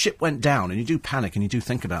 if the ship went down, and you do panic and you do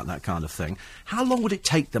think about that kind of thing, how long would it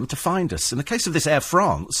take them to find us? In the case of this Air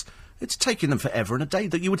France, it's taking them forever and a day.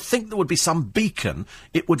 That you would think there would be some beacon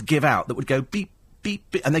it would give out that would go beep, beep,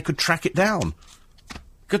 beep, and they could track it down.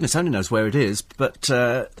 Goodness only knows where it is, but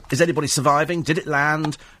is anybody surviving? Did it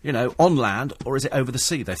land, on land, or is it over the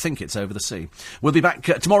sea? They think it's over the sea. We'll be back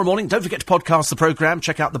tomorrow morning. Don't forget to podcast the programme.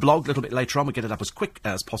 Check out the blog a little bit later on. We'll get it up as quick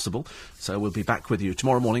as possible. So we'll be back with you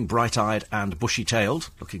tomorrow morning, bright-eyed and bushy-tailed.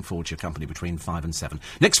 Looking forward to your company between 5 and 7.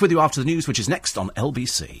 Nick's with you after the news, which is next on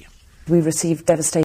LBC. We received devastating